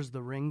as far as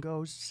the ring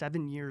goes,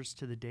 7 years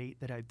to the date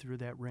that I threw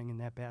that ring in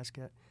that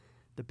basket,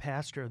 the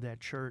pastor of that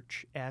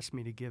church asked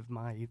me to give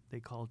they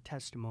call it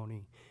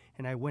testimony.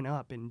 And I went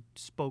up and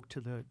spoke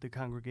to the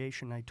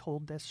congregation. I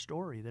told that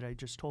story that I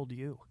just told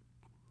you.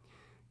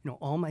 You know,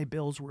 all my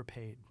bills were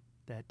paid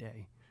that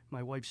day.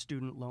 my wife's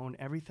student loan.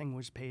 Everything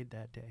was paid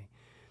that day.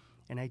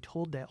 And I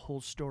told that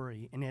whole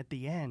story. And at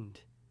the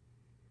end,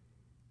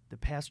 the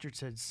pastor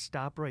said,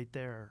 "Stop right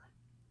there."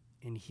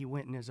 And he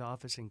went in his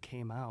office and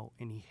came out,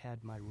 and he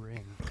had my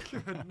ring.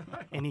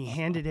 And he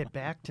handed it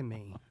back to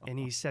me. And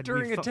he said,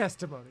 During a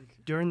testimony.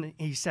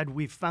 he said,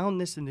 "We found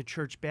this in the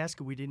church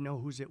basket. We didn't know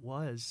whose it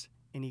was."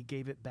 And he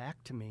gave it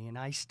back to me, and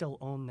I still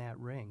own that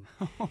ring.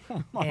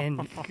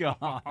 And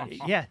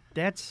yeah,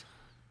 that's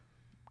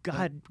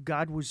God.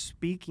 God was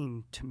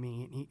speaking to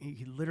me, and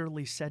he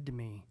literally said to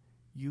me,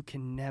 "You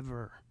can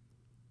never,"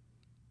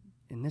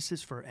 and this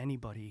is for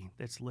anybody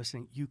that's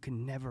listening, "you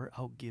can never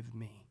outgive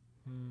me.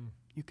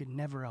 You can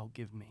never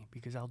outgive me,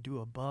 because I'll do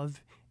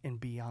above and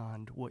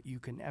beyond what you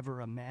can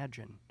ever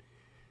imagine."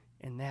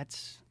 And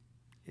it's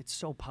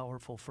so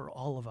powerful for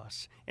all of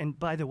us. And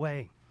by the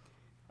way,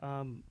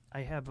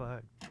 I have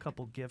a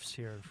couple gifts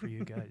here for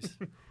you guys.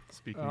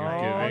 Speaking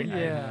of giving.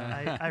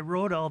 Yeah. I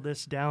wrote all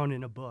this down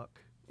in a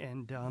book,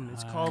 and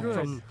it's called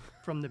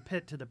From the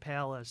Pit to the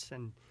Palace,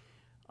 and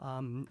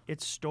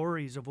it's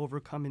stories of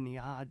overcoming the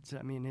odds.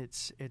 I mean,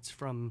 it's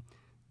from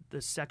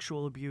the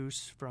sexual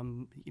abuse,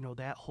 from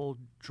that whole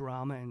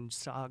drama and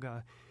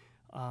saga,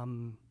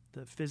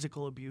 the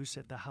physical abuse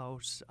at the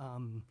house,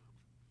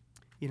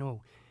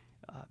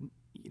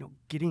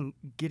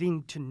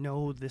 getting to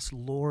know this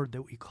Lord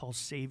that we call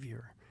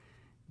Savior.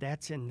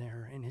 That's in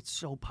there, and it's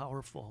so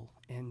powerful.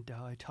 And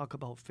I talk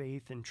about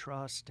faith and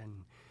trust,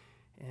 and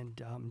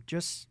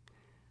just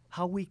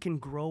how we can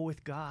grow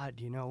with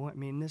God. I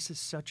mean, this is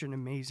such an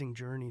amazing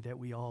journey that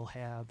we all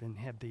have and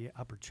have the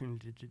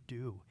opportunity to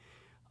do,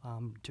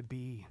 to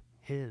be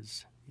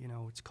His.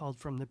 It's called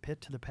From the Pit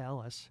to the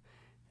Palace,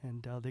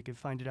 and they can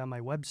find it on my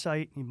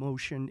website,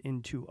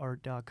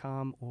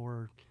 emotionintoart.com,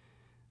 or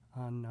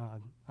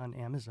on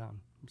Amazon.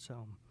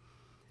 So,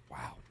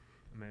 Wow.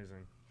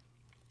 Amazing.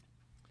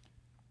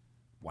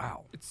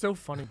 Wow. It's so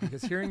funny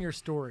because hearing your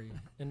story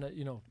and,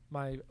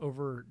 my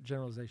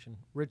overgeneralization,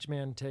 rich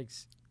man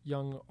takes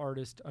young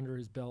artist under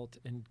his belt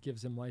and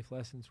gives him life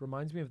lessons,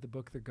 reminds me of the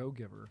book The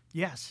Go-Giver.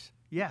 yes.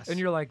 And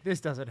you're like,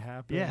 this doesn't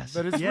happen. Yes.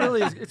 But it's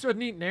really, it's a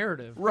neat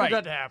narrative. Right. It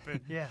doesn't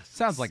happen. Yes.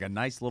 Sounds like a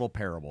nice little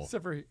parable.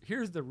 Except for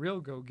here's the real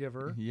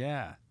Go-Giver.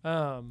 Yeah.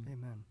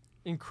 Amen.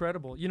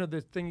 Incredible.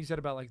 The thing you said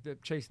about like the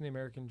chasing the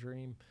American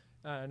dream.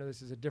 I know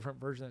this is a different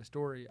version of that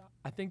story.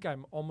 I think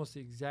I'm almost the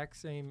exact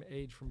same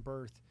age from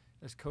birth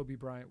as Kobe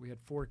Bryant. We had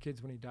 4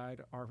 kids when he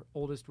died. Our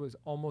oldest was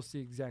almost the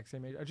exact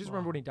same age. I just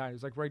remember when he died. It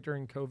was like right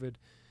during COVID.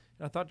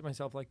 And I thought to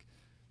myself, like,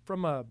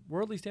 from a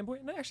worldly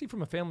standpoint, and actually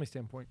from a family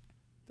standpoint,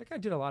 that guy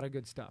did a lot of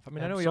good stuff. I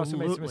mean, I know he also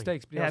made some Absolutely.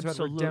 mistakes, but he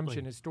also had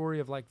redemption, his story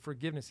of like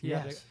forgiveness. He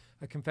had Yes.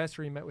 a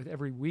confessor he met with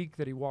every week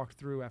that he walked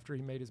through after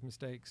he made his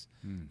mistakes.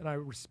 And I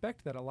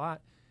respect that a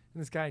lot. And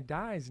this guy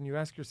dies, and you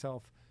ask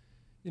yourself,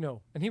 and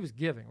he was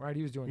giving, right?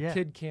 He was doing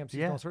kid camps,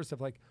 doing all sorts of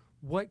stuff. Like,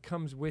 what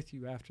comes with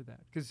you after that?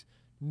 Because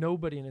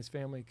nobody in his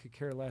family could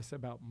care less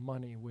about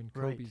money when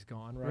Kobe's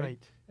gone, right?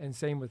 Right. And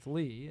same with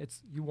Lee.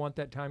 It's you want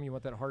that time, you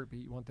want that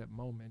heartbeat, you want that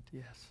moment.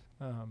 Yes.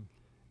 Um,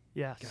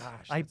 Yes.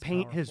 Gosh, I that's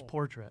paint his powerful.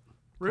 portrait.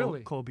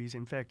 Really? Kobe's.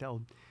 In fact,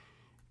 I'll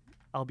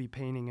be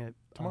painting it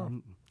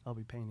Tomorrow. I'll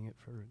be painting it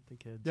for the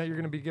kids. Yeah, you're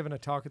going to be giving a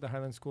talk at the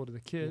Highland School to the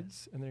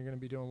kids, and then you're going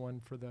to be doing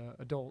one for the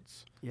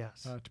adults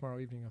Yes. tomorrow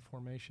evening, a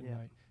formation Yeah.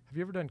 night. Have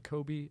you ever done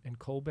Kobe and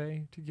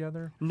Kolbe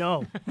together?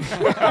 No.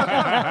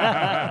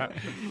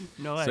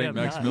 No, I St. have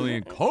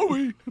Maximilian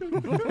Kobe.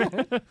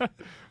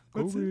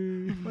 What's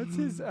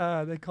his?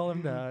 They call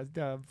him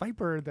the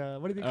Viper.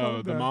 What do they call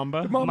him? The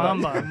Mamba? The not.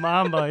 Mamba.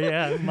 Mamba,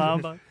 yeah,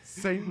 Mamba.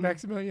 Saint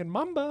Maximilian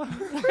Mamba.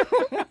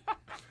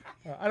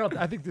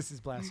 I think this is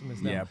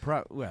blasphemous now. Yeah,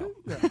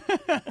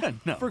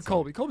 no, For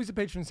Colby. Colby's a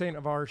patron saint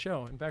of our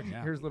show. In fact,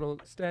 Yeah. here's a little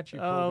statue.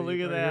 Oh,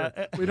 Colby look at right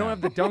that. here. We don't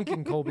have the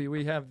dunking Colby.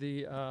 We have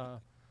the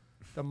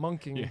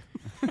monking. Yeah.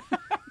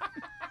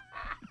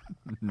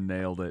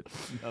 nailed it.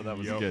 Oh, that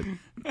was Yup. good.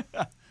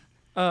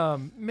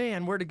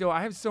 Man, where to go?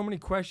 I have so many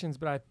questions,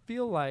 but I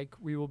feel like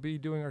we will be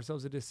doing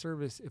ourselves a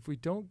disservice if we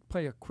don't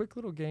play a quick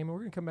little game. And we're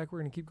going to come back. We're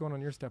going to keep going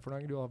on your stuff. We're not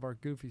going to do all of our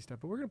goofy stuff,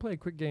 but we're going to play a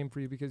quick game for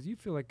you because you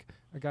feel like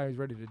a guy who's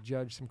ready to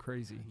judge some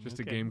crazy. Just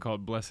a Okay. game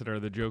called Blessed Are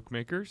the Joke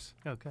Makers,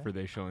 Okay. for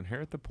they shall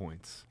inherit the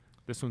points.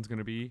 This one's going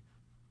to be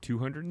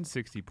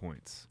 260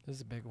 points. This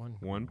is a big one.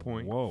 1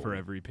 point Whoa. for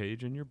every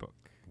page in your book.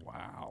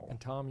 Wow. And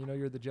Tom,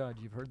 you're the judge.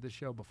 You've heard this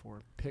show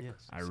before. Pick.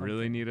 Yes. I something.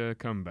 really need a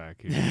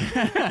comeback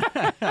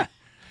here.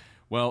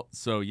 Well,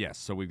 so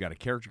we've got a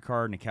character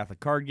card and a Catholic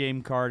card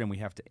game card, and we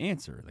have to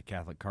answer the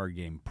Catholic card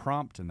game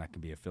prompt, and that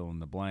can be a fill in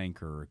the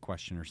blank or a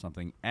question or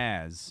something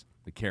as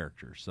the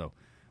character. So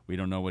we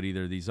don't know what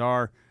either of these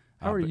are.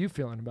 How are but you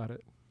feeling about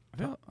it?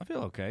 I feel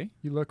okay.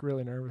 You look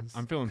really nervous.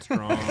 I'm feeling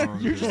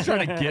strong. You're just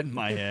trying to get in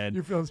my head.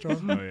 You're feeling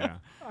strong. Oh, yeah.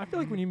 I feel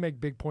like when you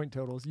make big point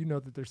totals, you know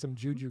that there's some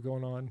juju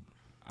going on.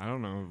 I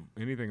don't know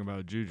anything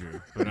about Juju,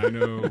 but I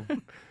know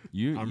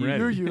I'm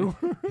ready. You.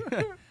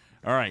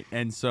 All right,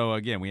 and so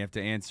again, we have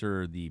to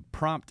answer the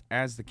prompt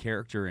as the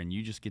character, and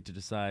you just get to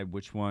decide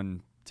which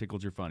one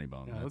tickled your funny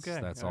bone. That's Okay,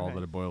 that's all all right.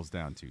 that it boils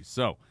down to.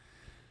 So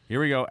Here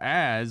we go.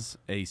 As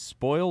a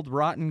spoiled,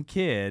 rotten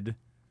kid,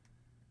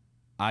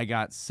 I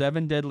got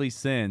 7 deadly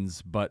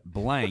sins, but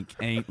blank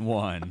ain't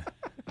one.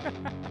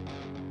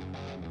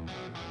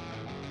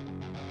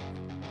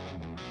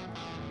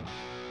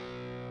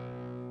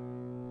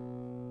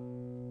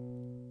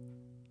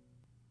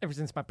 Ever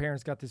since my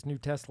parents got this new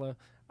Tesla,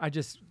 I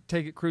just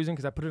take it cruising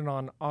because I put it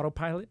on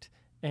autopilot.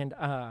 And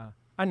I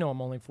know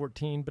I'm only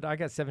 14, but I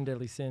got 7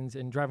 deadly sins,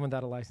 and driving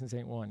without a license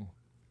ain't one.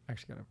 I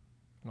actually got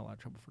in a lot of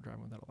trouble for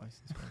driving without a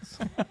license once.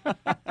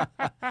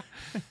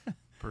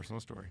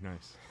 Personal story.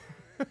 Nice.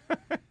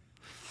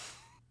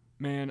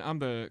 Man, I'm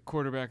the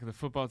quarterback of the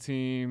football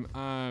team.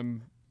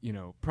 I'm,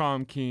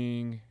 prom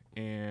king,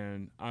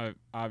 and I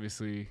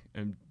obviously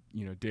am,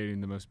 dating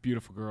the most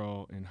beautiful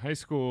girl in high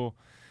school.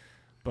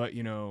 But,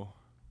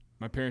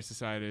 my parents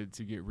decided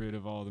to get rid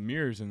of all the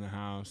mirrors in the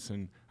house,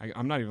 and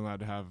I'm not even allowed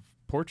to have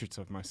portraits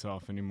of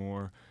myself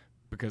anymore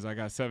because I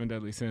got 7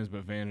 deadly sins,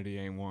 but vanity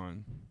ain't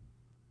one.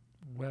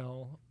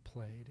 Well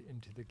played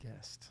into the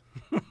guest.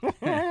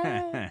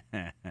 That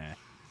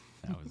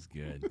was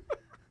good.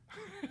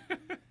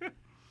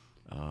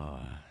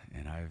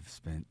 And I've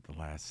spent the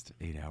last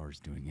 8 hours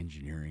doing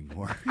engineering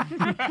work.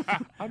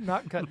 I'm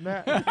not cutting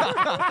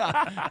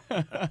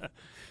that.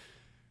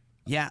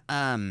 Yeah,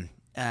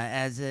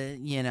 as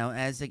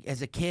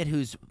a kid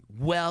who's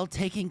well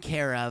taken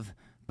care of,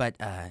 but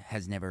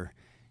has never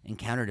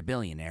encountered a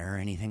billionaire or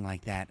anything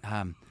like that,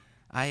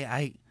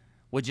 I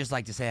would just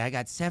like to say I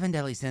got 7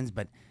 deadly sins,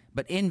 but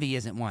envy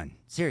isn't one.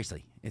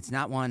 Seriously, it's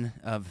not one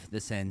of the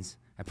sins.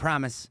 I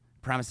promise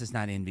it's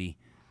not envy.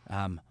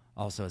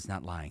 Also, it's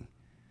not lying.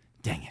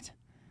 Dang it.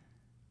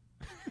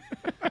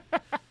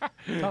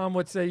 Tom,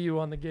 what say you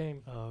on the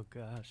game? Oh,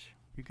 gosh.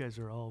 You guys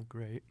are all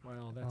great.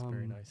 Well, that's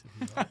very nice of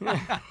you.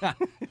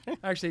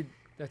 Actually,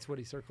 that's what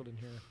he circled in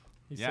here.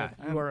 He said,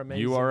 you are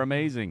amazing. You are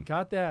amazing.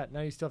 Got that.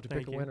 Now you still have to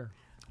pick a winner.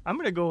 I'm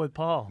going to go with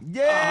Paul.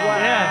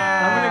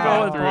 Yeah! I'm going to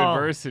go with Through Paul.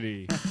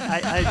 adversity.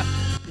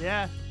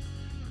 Yeah.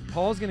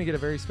 Paul's going to get a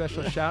very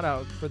special shout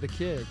out for the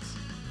kids.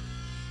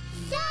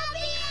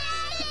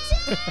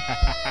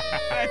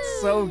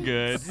 That's so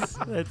good.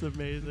 That's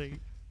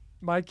amazing.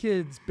 My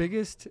kids'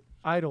 biggest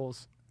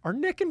idols are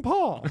Nick and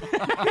Paul.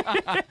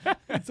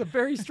 It's a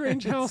very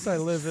strange house I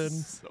live in.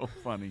 So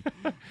funny.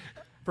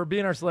 For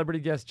being our celebrity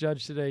guest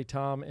judge today,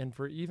 Tom, and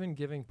for even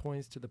giving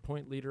points to the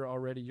point leader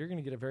already, you're going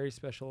to get a very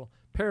special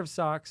pair of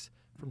socks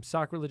from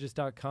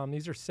sockreligious.com.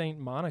 These are St.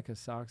 Monica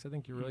socks. I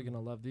think you're really going to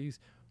love these.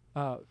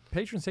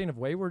 Patron saint of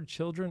wayward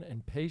children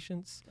and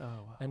patience. Oh,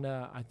 wow. And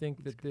I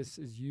think that this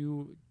is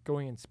you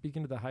going and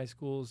speaking to the high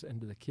schools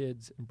and to the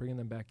kids and bringing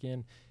them back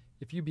in.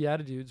 If you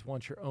Beatitudes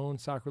want your own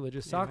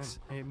Sockreligious socks,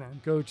 Amen.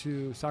 go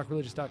to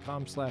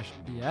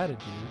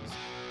sockreligious.com/Beatitudes.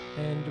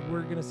 And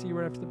we're going to see you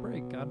right after the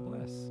break. God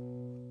bless.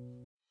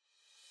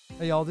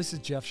 Hey, y'all, this is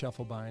Jeff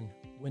Scheffelbein.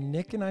 When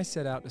Nick and I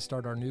set out to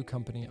start our new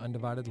company,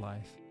 Undivided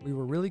Life, we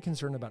were really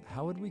concerned about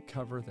how would we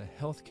cover the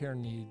healthcare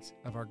needs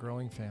of our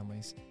growing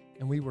families.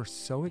 And we were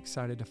so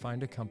excited to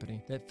find a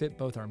company that fit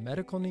both our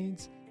medical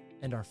needs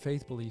and our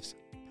faith beliefs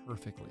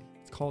perfectly.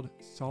 It's called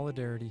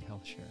Solidarity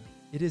HealthShare.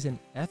 It is an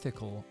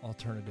ethical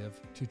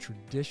alternative to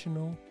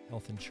traditional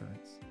health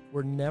insurance.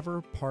 We're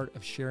never part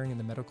of sharing in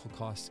the medical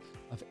costs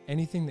of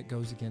anything that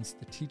goes against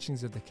the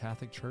teachings of the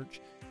Catholic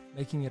Church,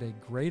 making it a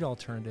great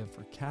alternative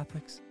for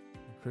Catholics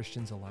and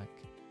Christians alike.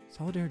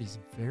 Solidarity is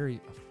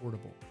very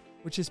affordable,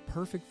 which is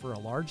perfect for a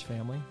large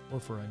family or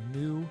for a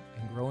new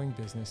and growing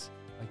business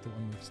like the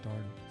one we've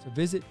started. So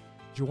visit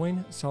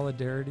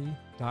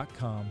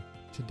joinsolidarity.com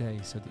today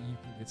so that you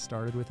can get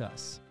started with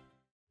us.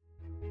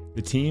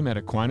 The team at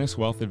Aquinas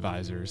Wealth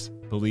Advisors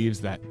believes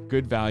that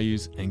good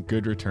values and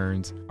good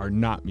returns are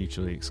not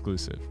mutually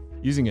exclusive.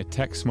 Using a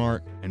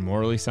tech-smart and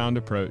morally sound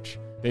approach,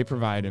 they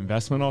provide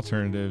investment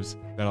alternatives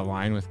that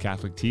align with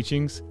Catholic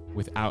teachings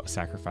without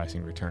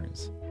sacrificing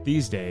returns.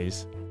 These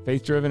days,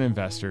 faith-driven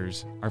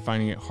investors are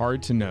finding it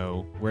hard to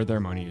know where their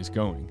money is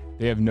going.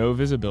 They have no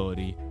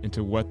visibility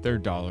into what their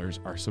dollars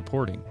are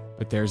supporting,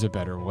 but there's a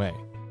better way.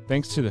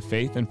 Thanks to the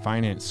Faith and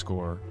Finance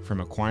Score from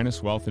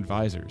Aquinas Wealth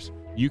Advisors,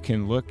 you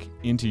can look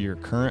into your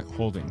current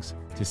holdings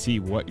to see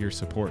what you're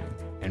supporting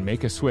and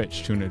make a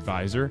switch to an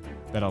advisor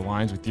that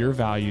aligns with your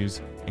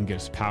values and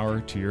gives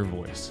power to your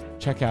voice.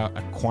 Check out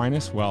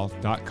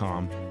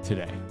AquinasWealth.com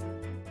today.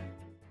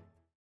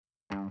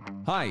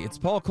 Hi, it's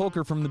Paul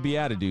Kolker from the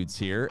Beatitudes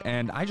here,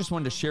 and I just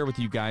wanted to share with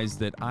you guys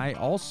that I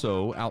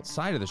also,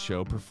 outside of the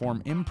show,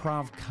 perform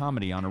improv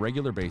comedy on a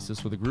regular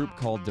basis with a group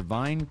called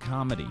Divine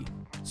Comedy.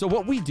 So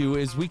what we do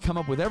is we come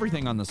up with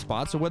everything on the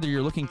spot, so whether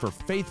you're looking for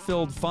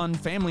faith-filled, fun,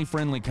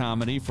 family-friendly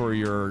comedy for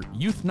your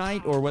youth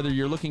night, or whether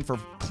you're looking for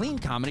clean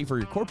comedy for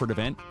your corporate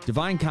event,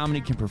 Divine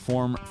Comedy can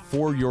perform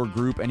for your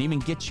group and even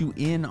get you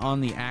in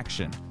on the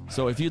action.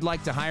 So if you'd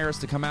like to hire us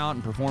to come out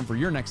and perform for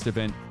your next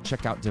event,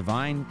 check out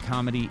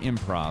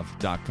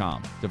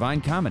DivineComedyImprov.com.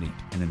 Divine Comedy,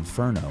 an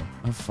inferno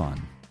of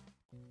fun.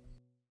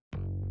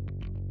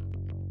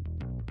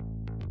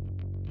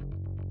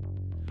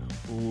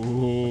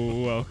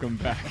 Ooh, welcome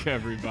back,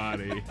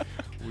 everybody.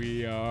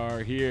 We are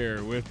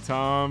here with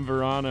Tom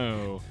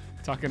Varano,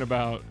 talking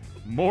about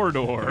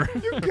Mordor.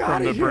 You from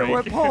gotta the hear break.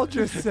 what Paul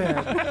just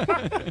said.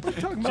 We're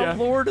talking about Jeff.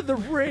 Lord of the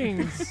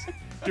Rings.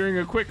 During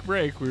a quick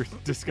break, we were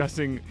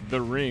discussing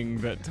the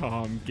ring that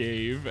Tom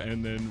gave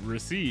and then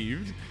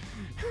received.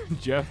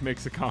 Jeff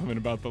makes a comment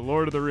about the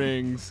Lord of the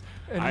Rings.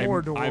 And I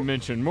Mordor.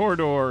 mentioned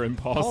Mordor, and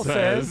Paul Paul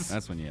says, says-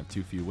 That's when you have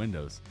too few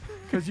windows.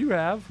 Because you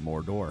have.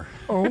 More door.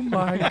 Oh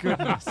my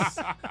goodness.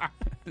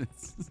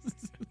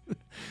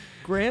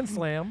 Grand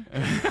Slam.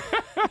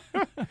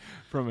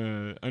 from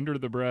a under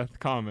the breath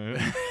comment,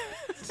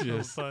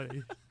 just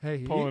funny. Hey,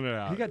 Pulling it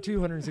out. He got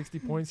 260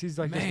 points. He's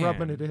like just Man.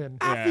 rubbing it in.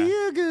 yeah.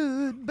 Feel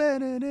good.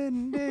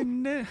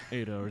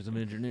 8 hours of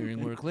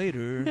engineering work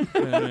later.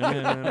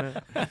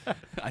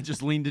 I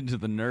just leaned into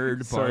the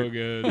nerd So part.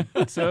 good.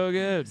 So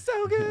good.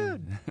 So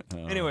good.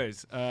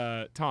 Anyways,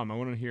 Tom, I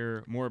want to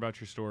hear more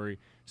about your story.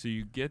 So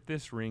you get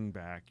this ring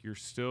back. You're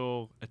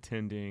still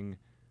attending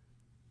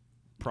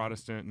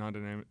Protestant,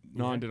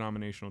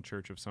 non-denominational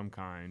church of some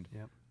kind.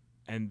 Yep.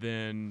 And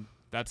then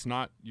that's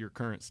not your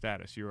current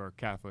status. You are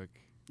Catholic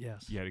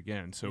Yes. yet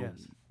again. So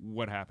Yes.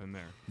 what happened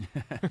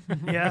there?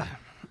 Yeah.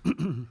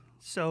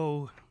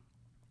 So,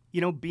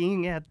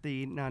 being at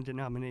the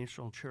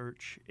non-denominational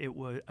church, it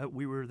was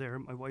we were there.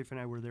 My wife and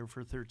I were there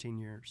for 13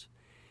 years,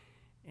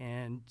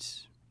 and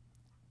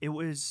it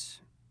was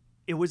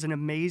an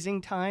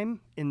amazing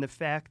time in the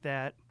fact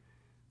that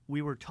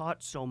we were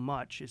taught so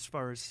much as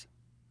far as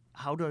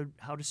how to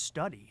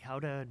study, how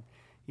to,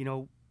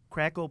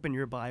 crack open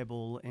your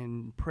Bible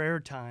and prayer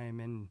time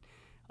and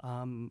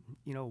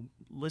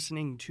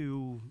listening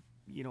to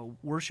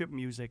worship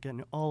music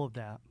and all of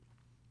that.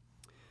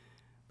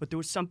 But there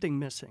was something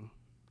missing,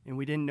 and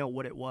we didn't know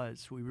what it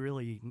was. We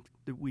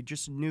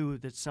just knew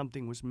that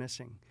something was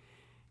missing.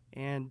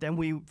 And then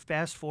we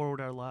fast forward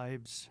our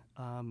lives.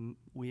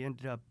 We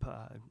ended up,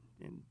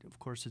 and of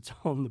course it's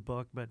all in the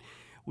book, but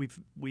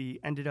we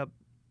ended up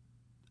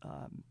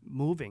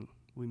moving.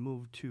 We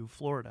moved to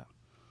Florida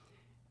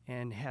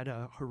and had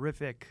a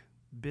horrific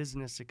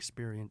business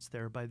experience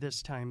there. By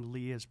this time,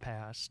 Lee has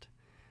passed,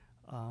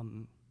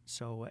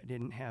 so I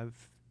didn't have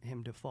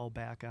him to fall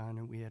back on,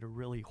 and we had a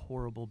really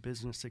horrible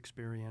business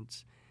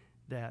experience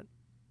that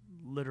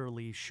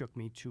literally shook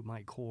me to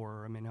my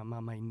core. I mean, I'm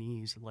on my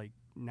knees like,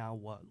 now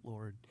what,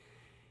 Lord?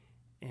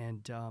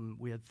 And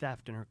we had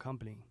theft in our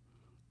company,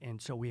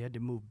 and so we had to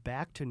move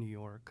back to New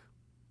York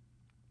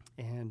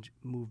and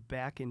move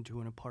back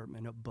into an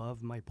apartment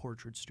above my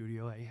portrait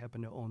studio. I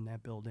happen to own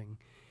that building.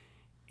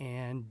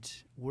 And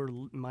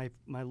my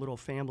little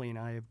family and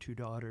I have 2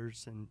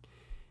 daughters and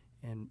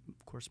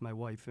of course my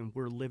wife, and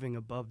we're living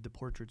above the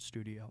portrait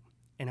studio.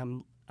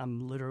 And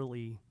I'm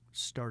literally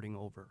starting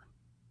over.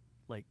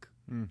 Like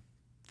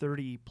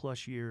 30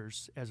 plus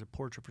years as a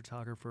portrait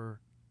photographer,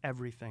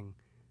 everything.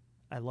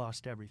 I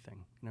lost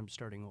everything, and I'm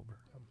starting over.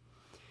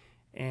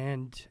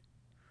 And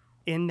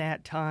in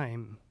that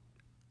time,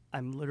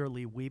 I'm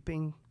literally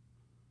weeping.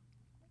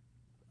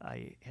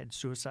 I had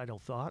suicidal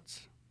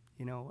thoughts.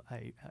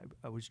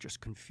 I was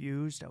just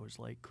confused. I was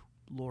like,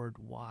 Lord,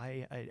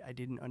 why? I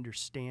didn't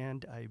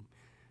understand.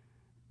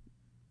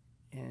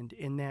 And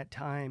in that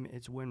time,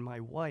 it's when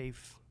my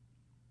wife,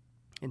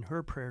 in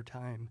her prayer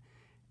time,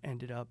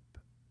 ended up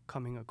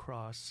coming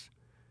across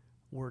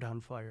Word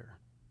on Fire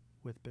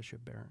with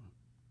Bishop Barron.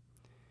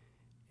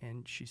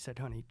 And she said,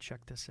 honey,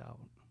 check this out.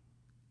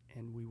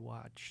 And we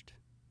watched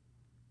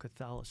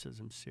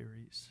Catholicism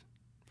series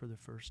for the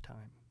first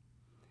time.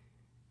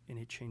 And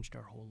it changed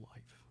our whole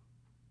life,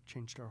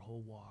 changed our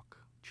whole walk,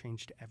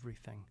 changed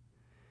everything.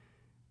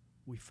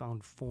 We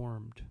found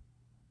Formed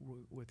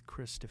with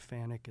Chris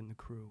Stefanik and the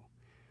crew.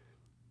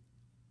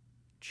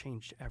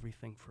 Changed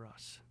everything for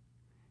us.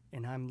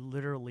 And I'm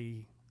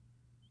literally,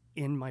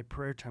 in my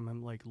prayer time,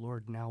 I'm like,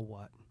 Lord, now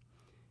what?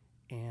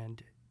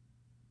 And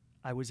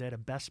I was at a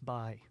Best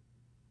Buy,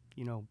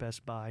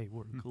 Best Buy,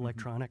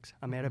 electronics.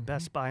 I'm at a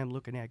Best Buy, I'm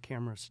looking at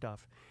camera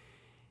stuff.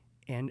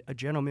 And a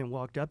gentleman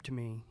walked up to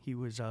me. He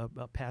was a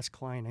past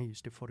client. I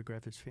used to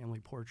photograph his family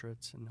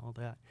portraits and all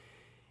that.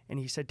 And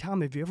he said,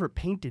 Tom, have you ever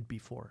painted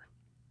before?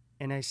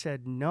 And I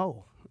said,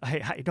 no,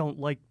 I don't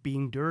like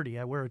being dirty.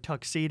 I wear a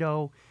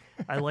tuxedo.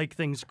 I like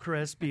things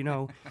crisp,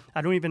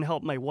 I don't even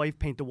help my wife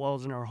paint the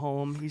walls in our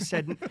home. He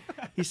said,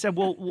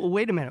 well,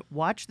 wait a minute.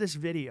 Watch this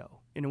video.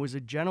 And it was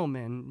a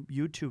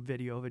YouTube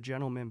video of a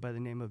gentleman by the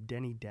name of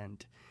Denny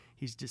Dent.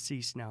 He's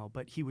deceased now,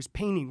 but he was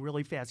painting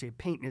really fast. He had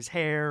paint in his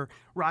hair,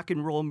 rock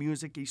and roll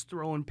music. He's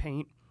throwing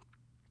paint.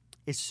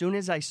 As soon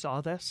as I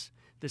saw this,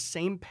 the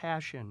same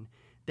passion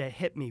that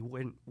hit me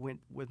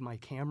went with my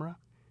camera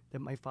that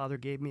my father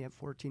gave me at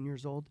 14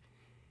 years old,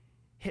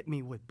 hit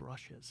me with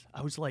brushes.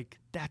 I was like,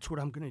 that's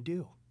what I'm going to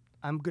do.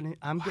 I'm going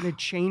to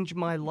change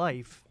my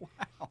life.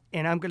 Wow.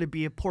 And I'm going to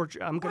be a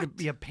portrait. I'm going to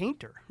be a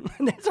painter.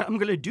 I'm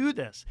going to do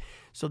this.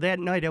 So that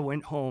night I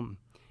went home.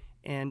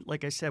 And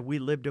like I said, we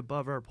lived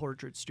above our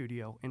portrait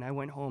studio. And I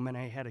went home and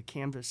I had a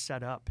canvas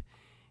set up.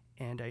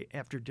 And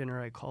after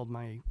dinner, I called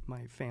my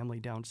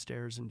family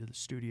downstairs into the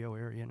studio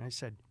area. And I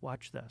said,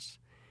 watch this.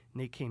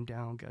 And they came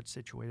down, got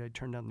situated. I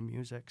turned on the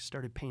music,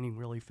 started painting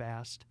really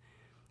fast.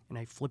 And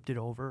I flipped it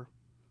over.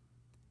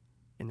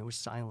 And there was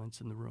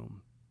silence in the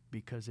room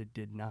because it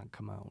did not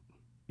come out.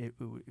 It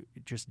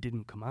just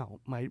didn't come out.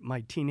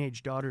 My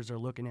teenage daughters are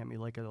looking at me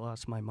like I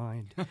lost my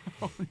mind.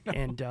 Oh, no.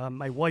 And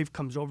my wife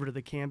comes over to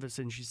the canvas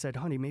and she said,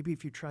 honey, maybe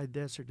if you tried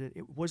this or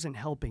it wasn't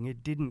helping.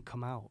 It didn't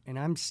come out. And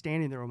I'm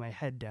standing there with my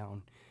head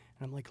down.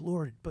 And I'm like,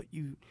 Lord, but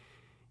you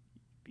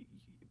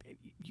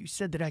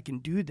said that I can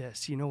do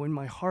this. You know, in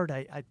my heart,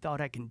 I thought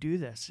I can do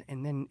this.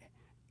 And then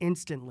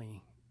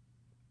instantly,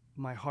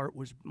 my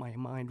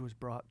mind was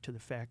brought to the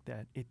fact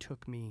that it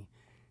took me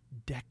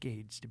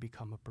decades to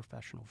become a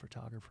professional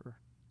photographer.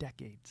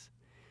 Decades.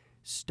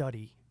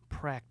 Study,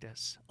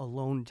 practice,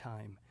 alone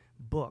time,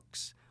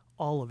 books,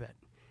 all of it.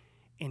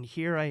 And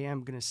here I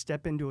am going to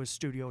step into a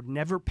studio,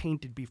 never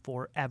painted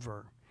before,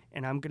 ever,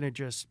 and I'm going to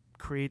just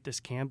create this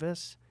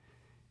canvas.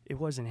 It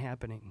wasn't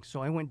happening.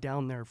 So I went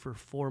down there for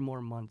 4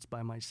 more months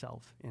by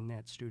myself in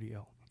that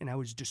studio, and I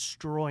was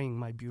destroying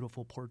my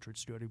beautiful portrait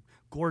studio.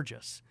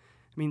 Gorgeous.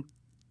 I mean,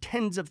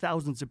 tens of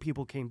thousands of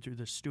people came through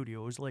the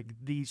studio. It was like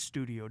the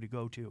studio to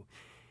go to.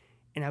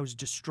 And I was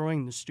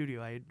destroying the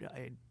studio. I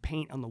had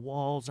paint on the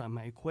walls, on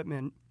my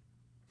equipment,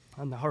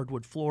 on the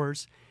hardwood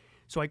floors.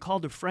 So I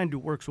called a friend who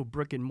works with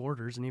brick and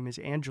mortars. His name is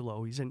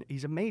Angelo. He's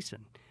a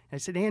mason. I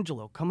said,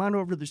 Angelo, come on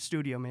over to the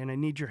studio, man. I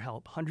need your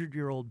help.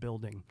 100-year-old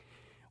building.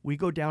 We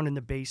go down in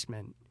the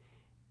basement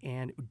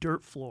and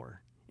dirt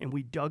floor, and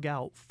we dug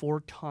out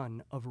 4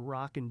 ton of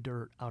rock and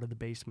dirt out of the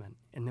basement.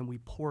 And then we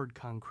poured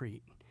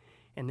concrete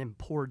and then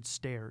poured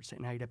stairs.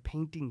 And I had a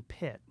painting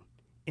pit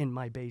in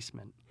my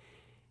basement.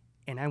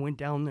 And I went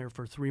down there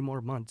for 3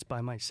 more months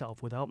by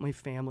myself without my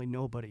family,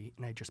 nobody.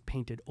 And I just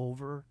painted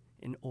over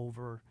and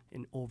over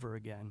and over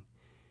again.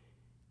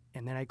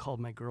 And then I called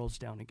my girls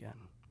down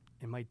again.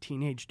 And my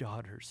teenage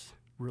daughters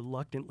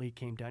reluctantly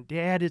came down.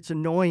 Dad, it's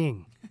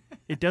annoying.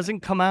 It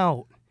doesn't come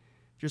out.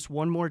 Just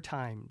one more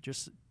time.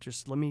 Just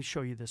let me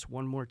show you this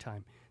one more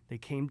time. They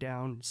came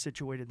down,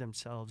 situated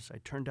themselves. I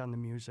turned on the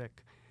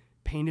music,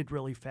 painted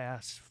really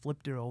fast,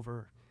 flipped it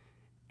over,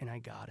 and I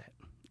got it.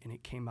 And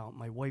it came out.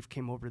 My wife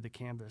came over to the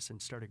canvas and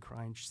started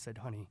crying. She said,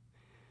 honey,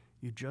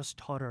 you just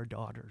taught our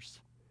daughters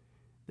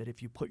that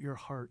if you put your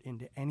heart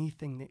into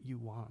anything that you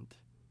want,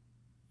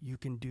 you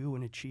can do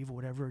and achieve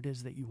whatever it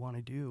is that you want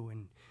to do.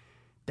 And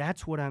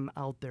that's what I'm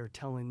out there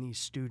telling these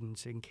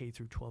students in K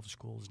through 12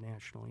 schools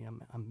nationally.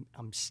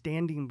 I'm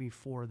standing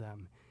before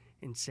them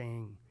and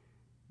saying,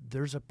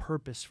 there's a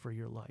purpose for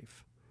your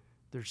life.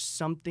 There's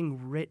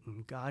something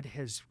written. God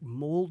has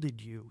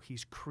molded you.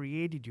 He's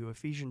created you.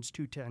 Ephesians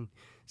 2:10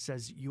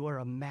 says you are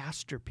a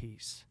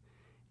masterpiece,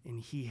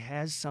 and he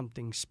has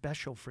something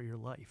special for your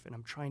life. And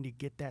I'm trying to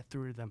get that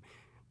through to them.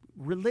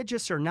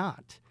 Religious or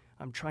not,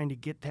 I'm trying to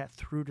get that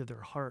through to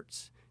their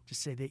hearts to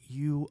say that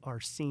you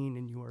are seen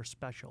and you are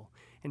special.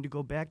 And to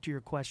go back to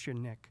your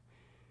question, Nick,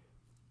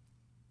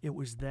 it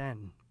was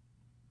then,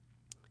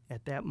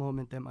 at that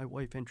moment, that my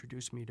wife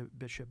introduced me to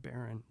Bishop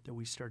Barron, that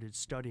we started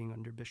studying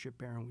under Bishop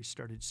Barron. We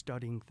started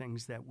studying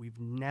things that we've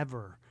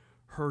never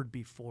heard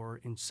before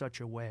in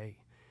such a way.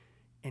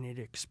 And it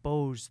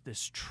exposed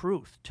this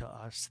truth to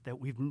us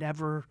that we've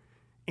never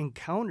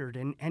encountered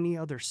in any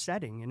other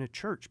setting in a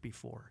church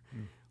before.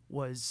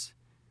 Was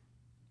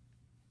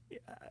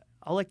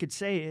all I could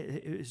say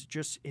is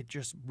it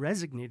just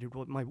resonated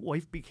with my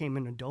wife became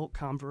an adult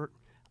convert.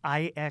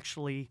 I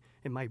actually,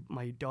 and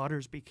my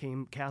daughters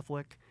became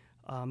Catholic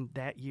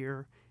that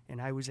year,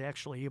 and I was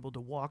actually able to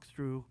walk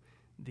through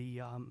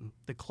the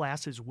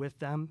classes with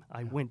them.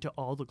 I went to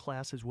all the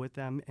classes with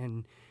them,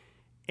 and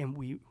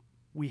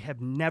we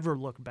have never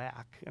looked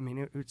back. I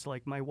mean, it's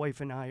like my wife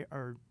and I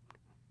our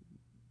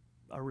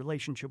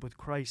relationship with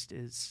Christ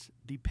is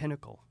the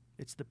pinnacle.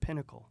 It's the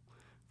pinnacle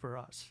for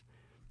us,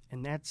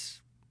 and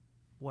that's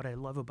what I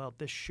love about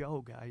this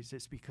show, guys.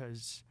 Is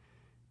because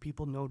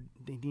people know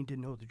they need to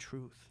know the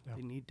truth. Yeah.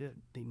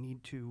 They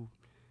need to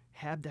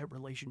have that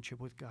relationship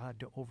with God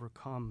to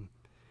overcome.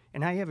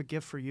 And I have a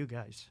gift for you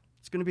guys.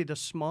 It's going to be the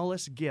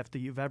smallest gift that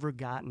you've ever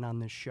gotten on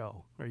this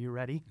show. Are you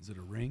ready? Is it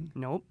a ring?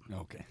 Nope.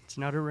 Okay. It's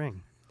not a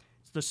ring.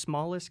 It's the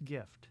smallest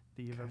gift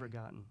that you've ever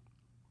gotten.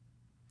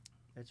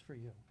 That's for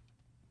you.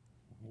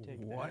 Take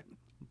what?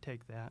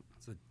 Take that.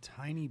 It's a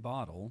tiny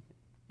bottle.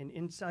 And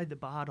inside the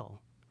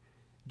bottle,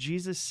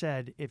 Jesus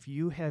said, if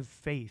you have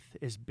faith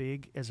as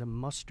big as a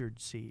mustard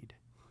seed,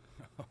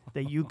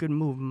 that you could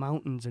move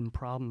mountains and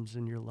problems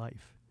in your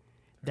life.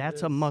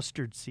 That's a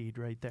mustard seed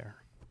right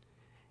there.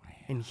 Man.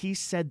 And he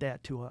said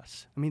that to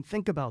us. I mean,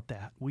 think about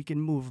that. We can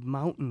move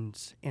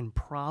mountains and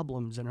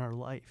problems in our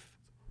life.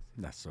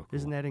 That's so cool.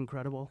 Isn't that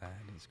incredible? That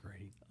is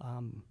great.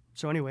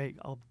 So anyway,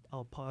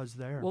 I'll pause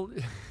there. Well,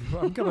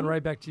 I'm coming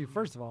right back to you.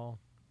 First of all,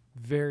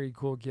 very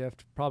cool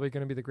gift. Probably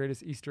going to be the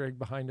greatest Easter egg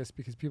behind us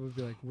because people would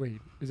be like, wait,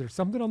 is there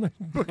something on the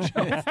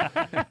bookshelf?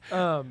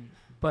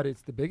 But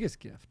it's the biggest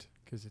gift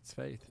because it's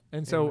faith.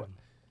 And so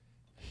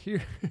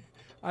here,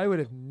 I would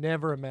have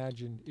never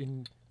imagined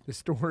in the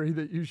story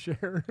that you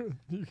share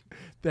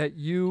that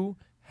you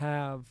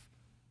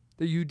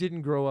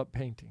didn't grow up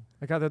painting.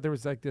 Like I thought there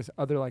was like this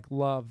other like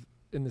love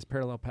in this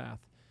parallel path.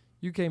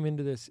 You came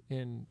into this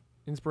in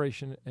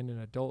inspiration and in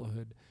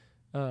adulthood.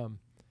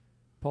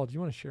 Paul, do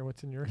you want to share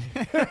what's in your?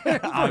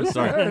 I'm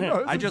sorry.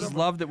 No, I just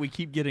love that we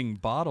keep getting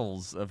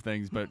bottles of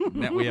things, but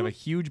now we have a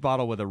huge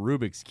bottle with a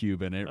Rubik's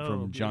Cube in it Oh,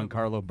 from beautiful.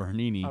 Giancarlo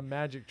Bernini A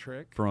magic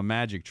trick. from a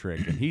magic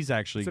trick, and he's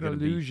actually It's an going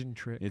to illusion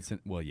trick. It's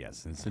well,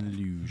 yes, it's an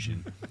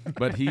illusion,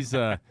 but he's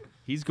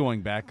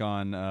going back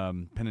on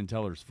Penn and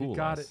Teller's Fool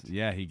got Us. it.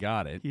 Yeah, he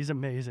got it. He's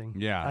amazing.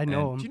 Yeah, I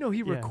know and- him. Do you know he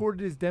Yeah.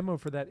 recorded his demo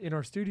for that in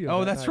our studio? Oh,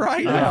 that that's night?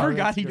 right. Yeah, I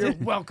forgot he You're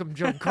did. welcome,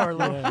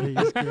 Giancarlo.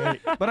 Yeah, he's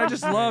great. But I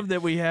just love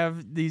that we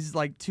have these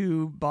like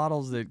two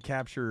bottles that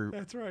capture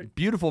That's right.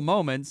 beautiful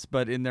moments,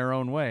 but in their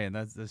own way, and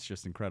that's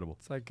just incredible.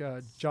 It's like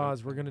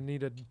Jaws. We're gonna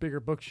need a bigger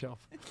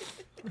bookshelf.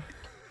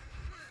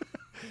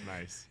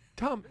 Nice.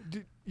 Tom,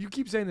 you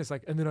keep saying this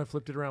and then I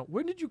flipped it around.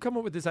 When did you come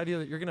up with this idea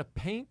that you're gonna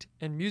paint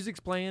and music's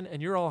playing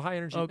and you're all high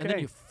energy, and then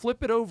Okay. you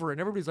flip it over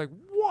and everybody's like,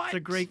 "What?" It's a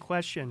great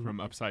question.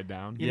 From upside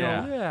down. You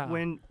Yeah. know,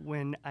 Yeah.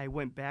 when I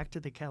went back to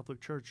the Catholic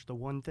Church, the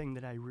one thing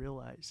that I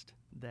realized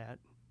that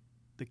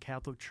the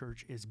Catholic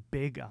Church is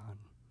big on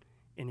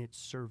in its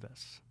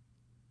service.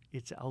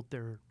 It's out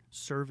there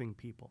serving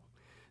people.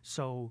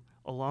 So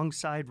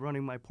alongside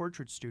running my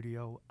portrait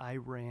studio, I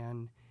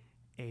ran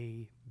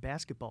a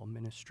basketball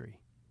ministry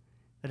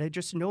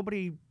that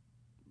nobody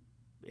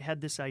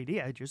had this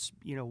idea. I just,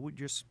 we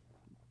just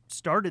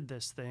started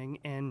this thing,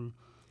 and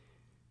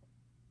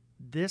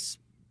this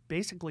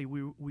basically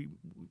we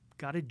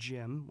got a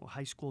gym, a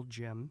high school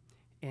gym,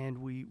 and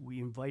we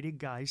invited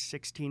guys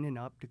 16 and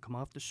up to come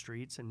off the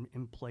streets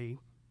and play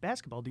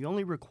basketball. The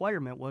only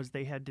requirement was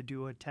they had to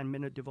do a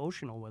 10-minute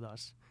devotional with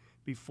us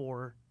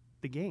before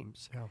the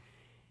games. Yeah.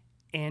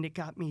 And it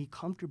got me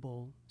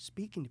comfortable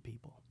speaking to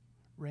people.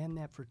 Ran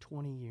that for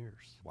 20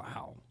 years.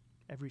 Wow.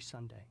 Every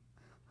Sunday.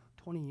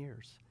 20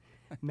 years.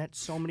 Met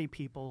so many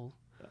people.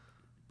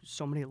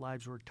 So many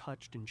lives were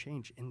touched and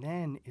changed. And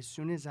then as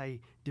soon as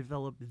I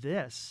developed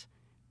this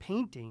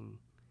painting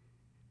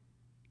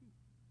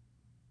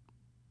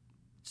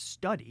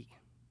study,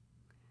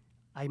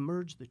 I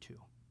merged the two.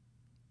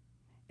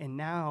 And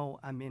now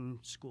I'm in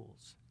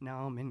schools.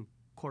 Now I'm in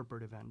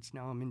corporate events.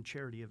 Now I'm in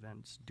charity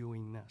events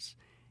doing this.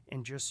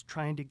 And just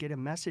trying to get a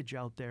message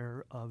out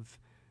there of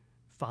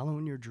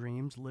following your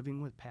dreams,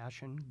 living with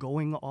passion,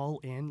 going all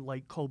in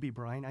like Kobe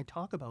Bryant. I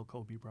talk about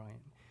Kobe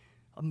Bryant.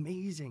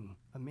 Amazing,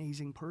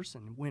 amazing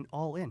person. Went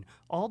all in.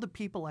 All the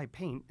people I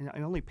paint, and I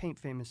only paint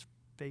famous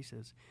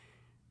faces,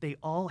 they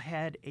all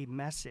had a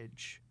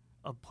message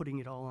of putting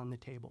it all on the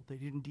table. They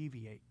didn't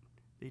deviate.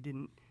 They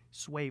didn't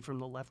sway from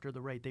the left or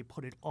the right. They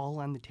put it all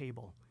on the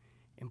table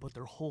and put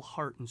their whole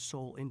heart and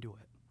soul into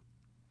it.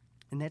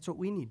 And that's what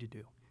we need to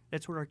do.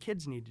 That's what our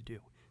kids need to do.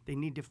 They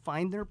need to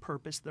find their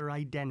purpose, their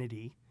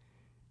identity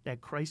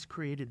that Christ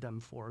created them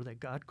for, that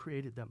God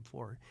created them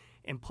for,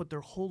 and put their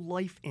whole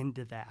life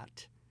into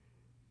that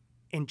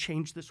and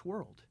change this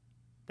world.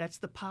 That's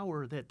the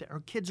power that our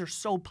kids are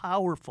so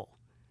powerful.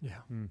 Yeah.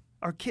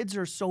 Our kids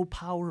are so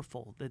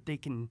powerful that they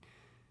can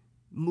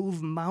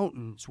move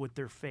mountains with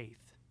their faith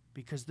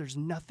because there's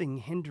nothing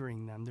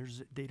hindering them.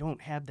 They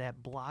don't have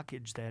that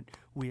blockage that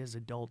we as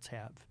adults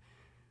have.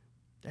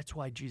 That's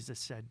why Jesus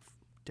said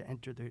to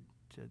enter the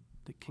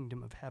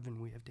kingdom of heaven,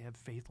 we have to have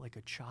faith like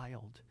a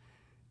child,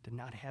 to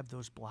not have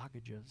those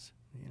blockages,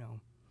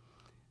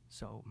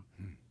 So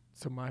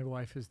So my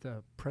wife is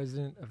the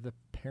president of the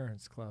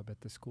parents club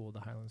at the school, the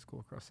Highland School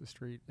across the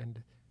street,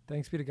 and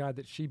thanks be to God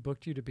that she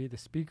booked you to be the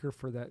speaker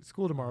for that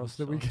school tomorrow,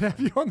 so that we can have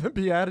you on the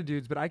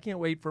Beatitudes. But I can't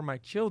wait for my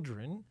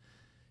children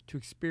to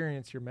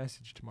experience your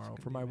message tomorrow.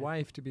 For my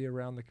wife to be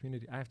around the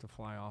community, I have to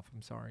fly off.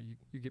 I'm sorry,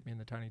 you get me in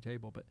the tiny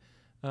table, but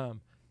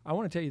I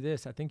want to tell you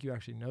this. I think you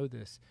actually know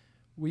this.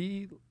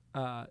 We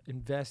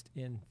invest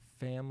in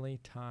family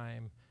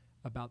time.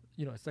 About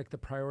it's like the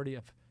priority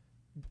of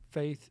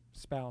faith,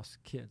 spouse,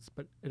 kids,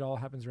 but it all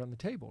happens around the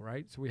table,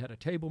 right? So we had a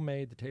table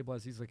made. The table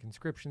has these like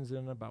inscriptions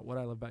in it about what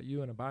I love about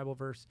you and a Bible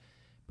verse.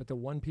 But the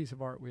one piece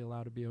of art we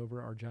allow to be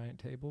over our giant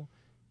table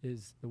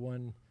is the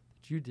one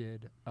that you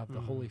did of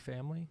the Holy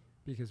Family,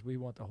 because we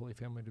want the Holy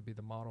Family to be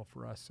the model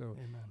for us. So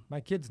Amen.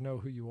 my kids know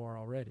who you are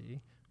already.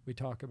 We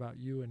talk about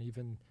you and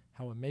even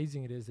how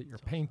amazing it is that you're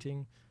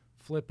painting,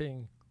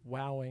 flipping,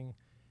 wowing.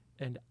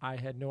 And I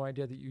had no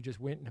idea that you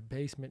just went in a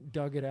basement,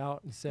 dug it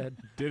out, and said,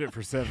 Did it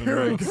for 7 "Here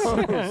it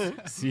months.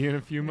 goes." See you in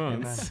a few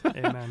months.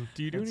 Amen. Amen.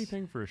 Do you do That's-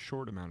 anything for a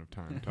short amount of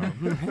time,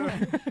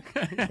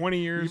 Tom? 20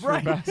 years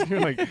Right. for basketball?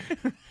 Like,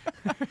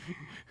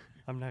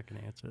 I'm not going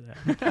to answer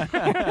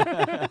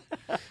that.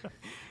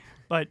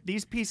 But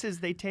these pieces,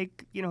 they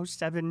take,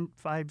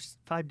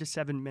 5 to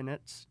 7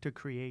 minutes to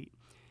create.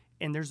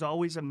 And there's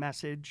always a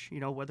message,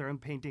 whether I'm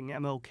painting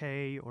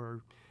MLK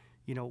or,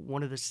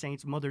 one of the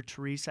saints, Mother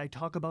Teresa, I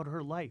talk about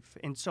her life.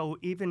 And so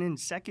even in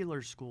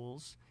secular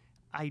schools,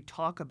 I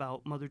talk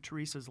about Mother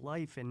Teresa's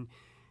life. And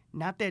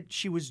not that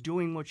she was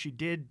doing what she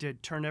did to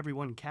turn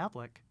everyone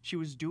Catholic. She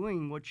was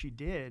doing what she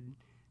did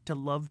to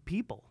love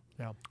people.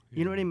 Yeah.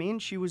 You know what I mean?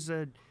 She was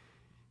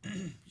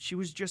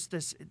just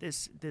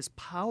this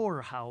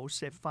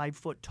powerhouse at 5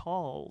 foot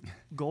tall,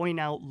 going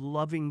out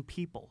loving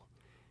people.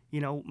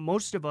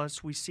 Most of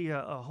us, we see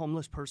a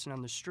homeless person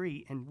on the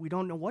street and we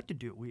don't know what to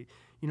do.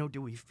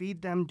 Do we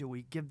feed them? Do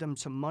we give them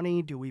some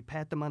money? Do we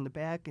pat them on the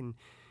back? And,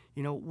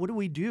 what do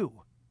we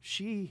do?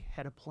 She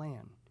had a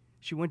plan.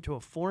 She went to a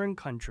foreign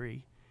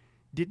country,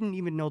 didn't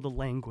even know the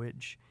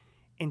language,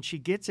 and she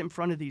gets in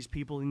front of these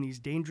people in these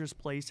dangerous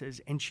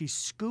places, and she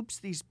scoops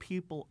these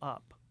people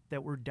up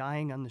that were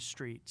dying on the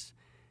streets,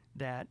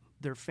 that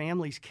their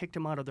families kicked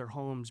them out of their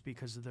homes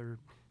because of their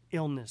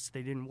illness.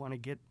 They didn't want to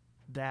get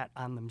that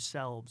on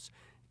themselves,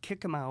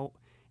 kick them out,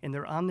 and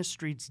they're on the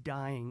streets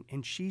dying,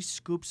 and she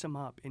scoops them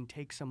up and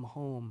takes them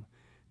home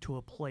to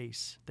a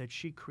place that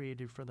she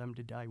created for them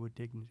to die with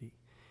dignity.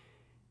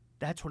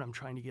 That's what I'm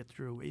trying to get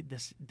through,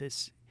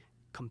 this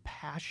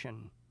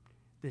compassion,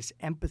 this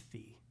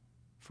empathy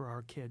for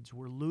our kids.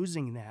 We're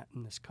losing that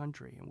in this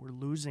country, and we're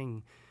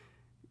losing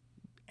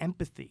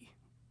empathy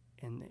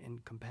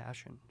and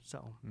compassion.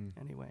 So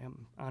anyway,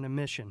 I'm on a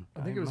mission.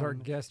 I think it was our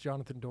guest,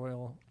 Jonathan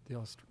Doyle,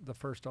 the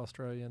first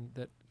Australian,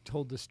 that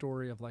told the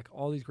story of like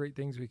all these great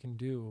things we can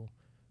do,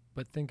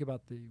 but think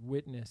about the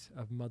witness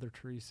of Mother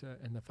Teresa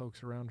and the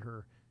folks around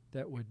her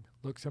that would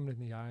look someone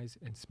in the eyes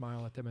and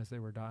smile at them as they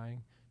were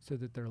dying, so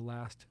that their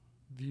last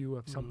view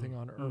of something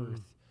on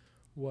earth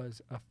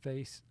was a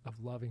face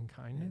of loving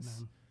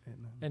kindness.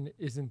 Amen. And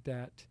isn't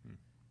that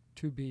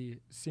to be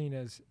seen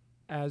as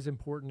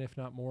important, if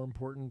not more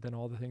important, than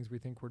all the things we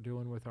think we're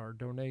doing with our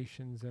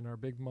donations and our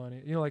big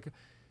money? Like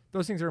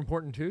those things are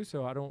important too,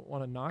 so I don't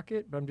want to knock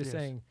it, but I'm just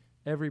saying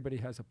everybody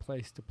has a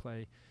place to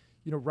play.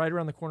 Right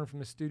around the corner from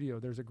the studio,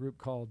 there's a group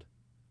called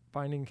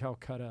Finding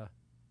Calcutta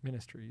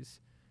Ministries,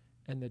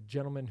 and the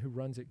gentleman who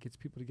runs it gets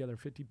people together,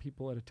 50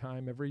 people at a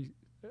time,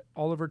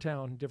 all over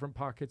town, different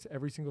pockets,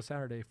 every single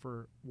Saturday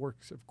for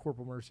works of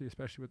corporal mercy,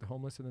 especially with the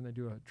homeless, and then they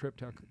do a trip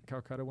to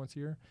Calcutta once a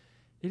year.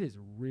 It is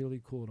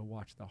really cool to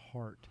watch the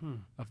heart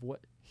of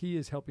what he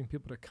is helping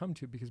people to come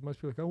to, because most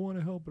people are like, I want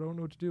to help, but I don't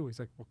know what to do. He's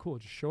like, well, cool,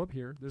 just show up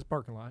here, this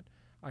parking lot.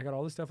 I got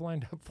all this stuff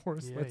lined up for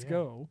us. Let's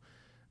go.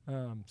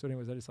 So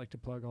anyways, I just like to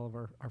plug all of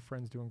our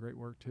friends doing great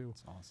work too.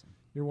 That's awesome.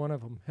 You're one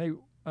of them. Hey,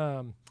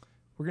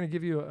 we're going to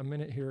give you a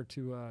minute here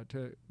to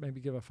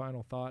maybe give a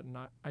final thought. And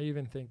I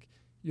even think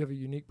you have a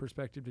unique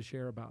perspective to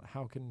share about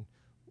how can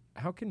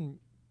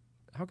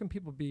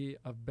people be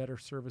of better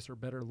service or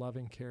better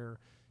loving care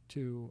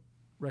to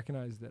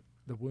recognize that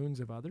the wounds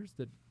of others,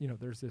 that,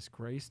 there's this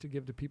grace to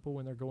give to people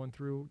when they're going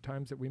through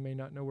times that we may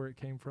not know where it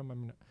came from. I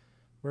mean,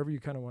 wherever you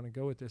kind of want to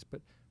go with this.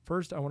 But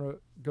first, I want to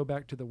go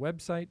back to the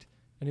website.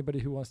 Anybody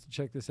who wants to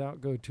check this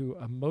out, go to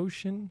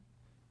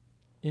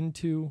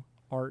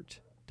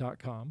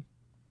emotionintoart.com.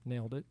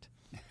 Nailed it.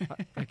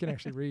 I can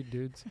actually read,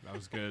 dudes. That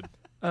was good.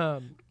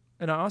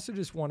 And I also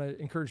just want to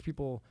encourage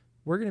people,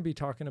 we're going to be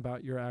talking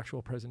about your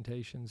actual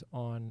presentations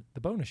on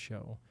the bonus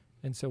show.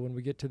 And so when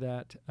we get to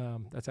that,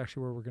 that's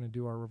actually where we're going to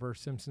do our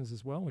Reverse Simpsons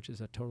as well, which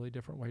is a totally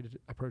different way to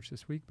approach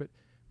this week. But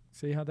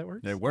see how that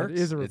works? It works. It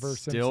is a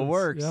Reverse Simpsons. Still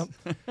works. Yep.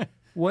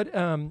 What,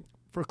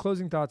 for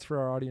closing thoughts for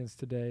our audience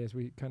today, as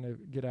we kind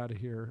of get out of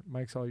here,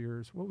 Mike's all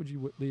yours. What would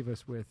you leave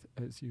us with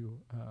as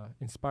you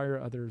inspire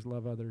others,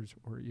 love others,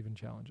 or even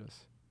challenge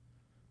us?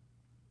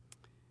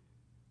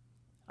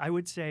 I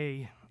would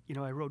say,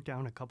 I wrote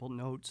down a couple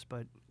notes,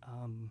 but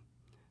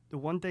the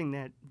one thing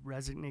that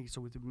resonates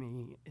with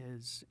me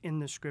is in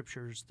the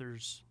scriptures,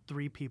 there's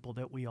three people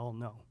that we all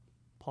know: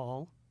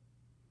 Paul,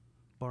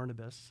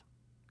 Barnabas,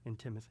 and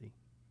Timothy,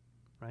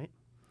 right?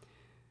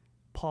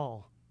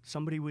 Paul,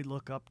 somebody we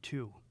look up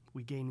to,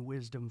 we gain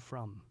wisdom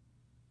from.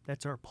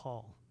 That's our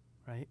Paul,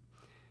 right?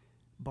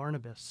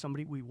 Barnabas,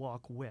 somebody we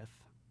walk with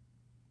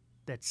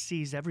that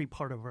sees every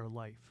part of our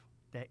life,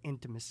 that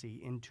intimacy,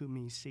 into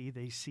me see,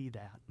 they see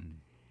that.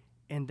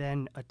 And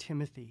then a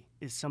Timothy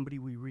is somebody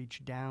we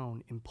reach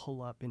down and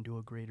pull up into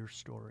a greater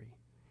story.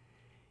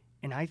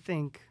 And I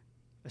think,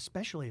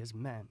 especially as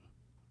men,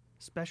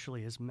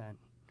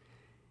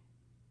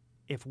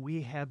 if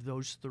we have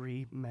those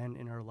three men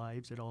in our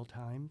lives at all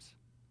times,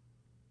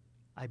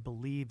 I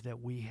believe that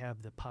we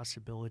have the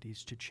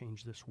possibilities to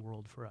change this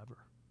world forever,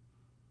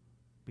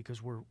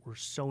 because we're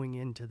sowing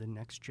into the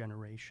next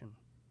generation,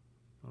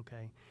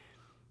 okay?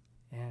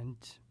 And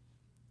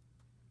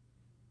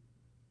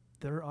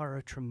there are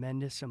a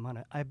tremendous amount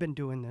of, I've been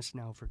doing this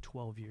now for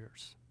 12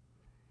 years,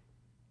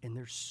 and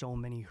there's so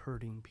many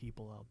hurting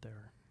people out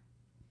there.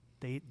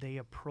 They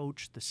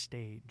approach the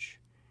stage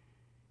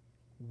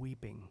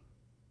weeping.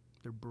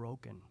 They're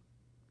broken.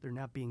 They're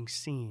not being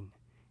seen.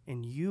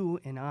 And you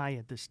and I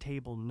at this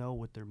table know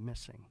what they're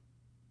missing.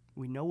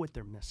 We know what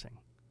they're missing.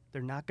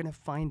 They're not going to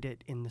find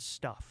it in the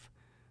stuff.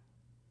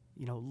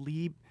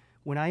 Lee,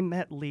 when I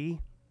met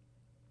Lee,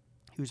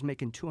 he was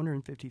making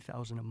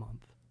 $250,000 a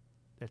month.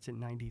 That's at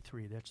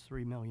 93. That's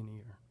 $3 million a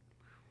year.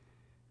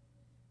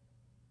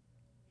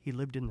 He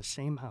lived in the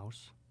same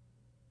house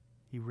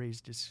he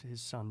raised his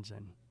sons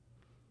in.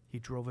 He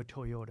drove a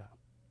Toyota.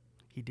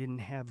 He didn't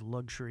have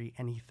luxury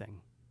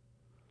anything.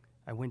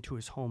 I went to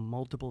his home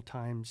multiple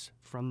times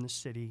from the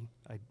city.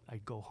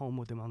 I'd go home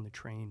with him on the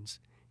trains,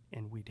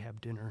 and we'd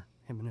have dinner,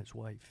 him and his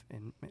wife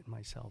and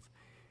myself.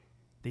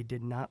 They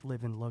did not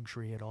live in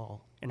luxury at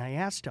all. And I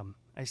asked him,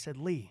 I said,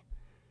 Lee,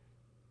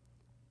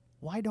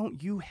 why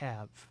don't you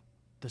have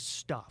the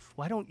stuff?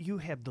 Why don't you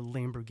have the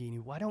Lamborghini?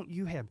 Why don't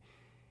you have...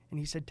 And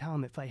he said,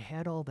 Tom, if I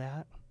had all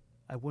that,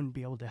 I wouldn't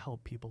be able to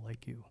help people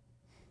like you.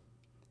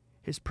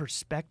 His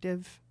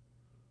perspective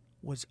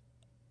was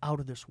out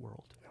of this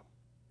world.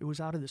 It was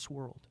out of this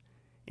world.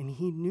 And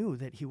he knew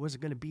that he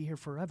wasn't going to be here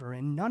forever.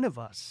 And none of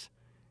us,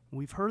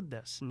 we've heard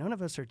this, none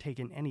of us are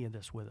taking any of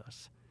this with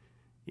us.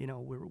 You know,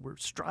 we're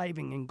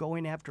striving and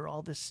going after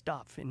all this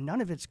stuff, and none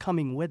of it's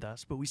coming with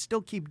us, but we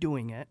still keep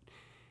doing it.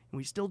 And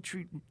we still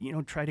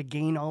try to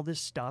gain all this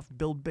stuff,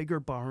 build bigger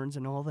barns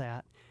and all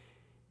that.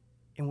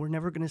 And we're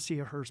never going to see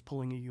a hearse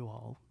pulling a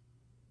U-Haul.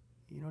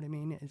 You know what I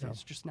mean?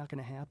 It's just not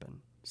going to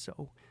happen.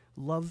 So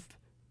love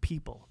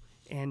people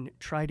and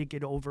try to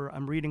get over.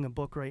 I'm reading a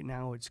book right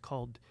now. It's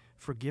called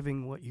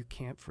Forgiving What You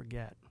Can't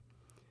Forget.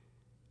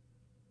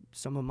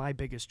 Some of my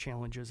biggest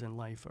challenges in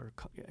life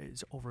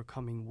is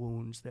overcoming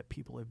wounds that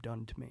people have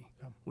done to me.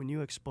 Yeah. When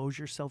you expose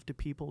yourself to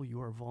people,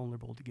 you are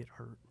vulnerable to get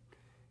hurt.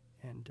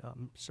 And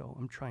so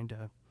I'm trying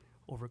to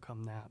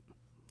overcome that.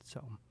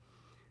 So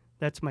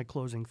that's my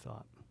closing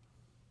thought.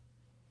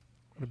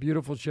 What a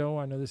beautiful show.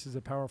 I know this is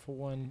a powerful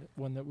one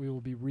that we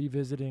will be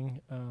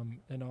revisiting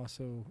and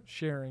also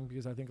sharing,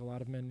 because I think a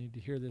lot of men need to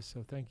hear this.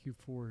 So thank you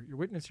for your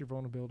witness, your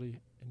vulnerability,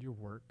 and your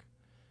work.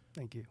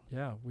 Thank you.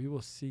 Yeah, we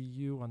will see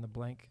you on the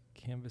blank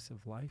canvas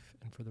of life.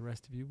 And for the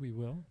rest of you, we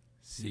will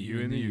see you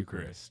in the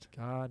Eucharist.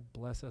 God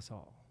bless us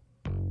all.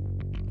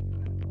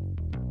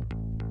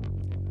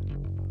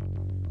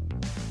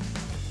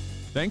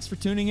 Thanks for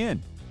tuning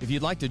in. If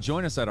you'd like to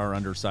join us at our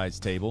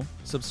undersized table,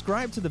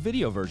 subscribe to the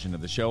video version of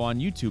the show on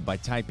YouTube by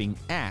typing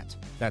 @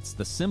 that's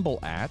the symbol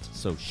 @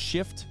 so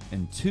shift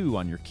and 2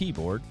 on your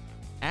keyboard,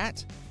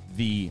 @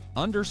 _Beatitudes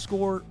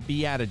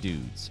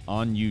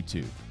on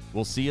YouTube.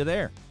 We'll see you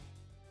there.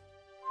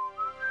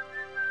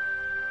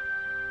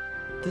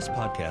 This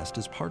podcast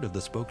is part of the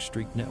Spoke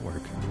Street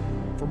Network.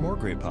 For more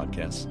great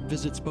podcasts,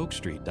 visit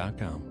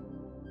spokestreet.com.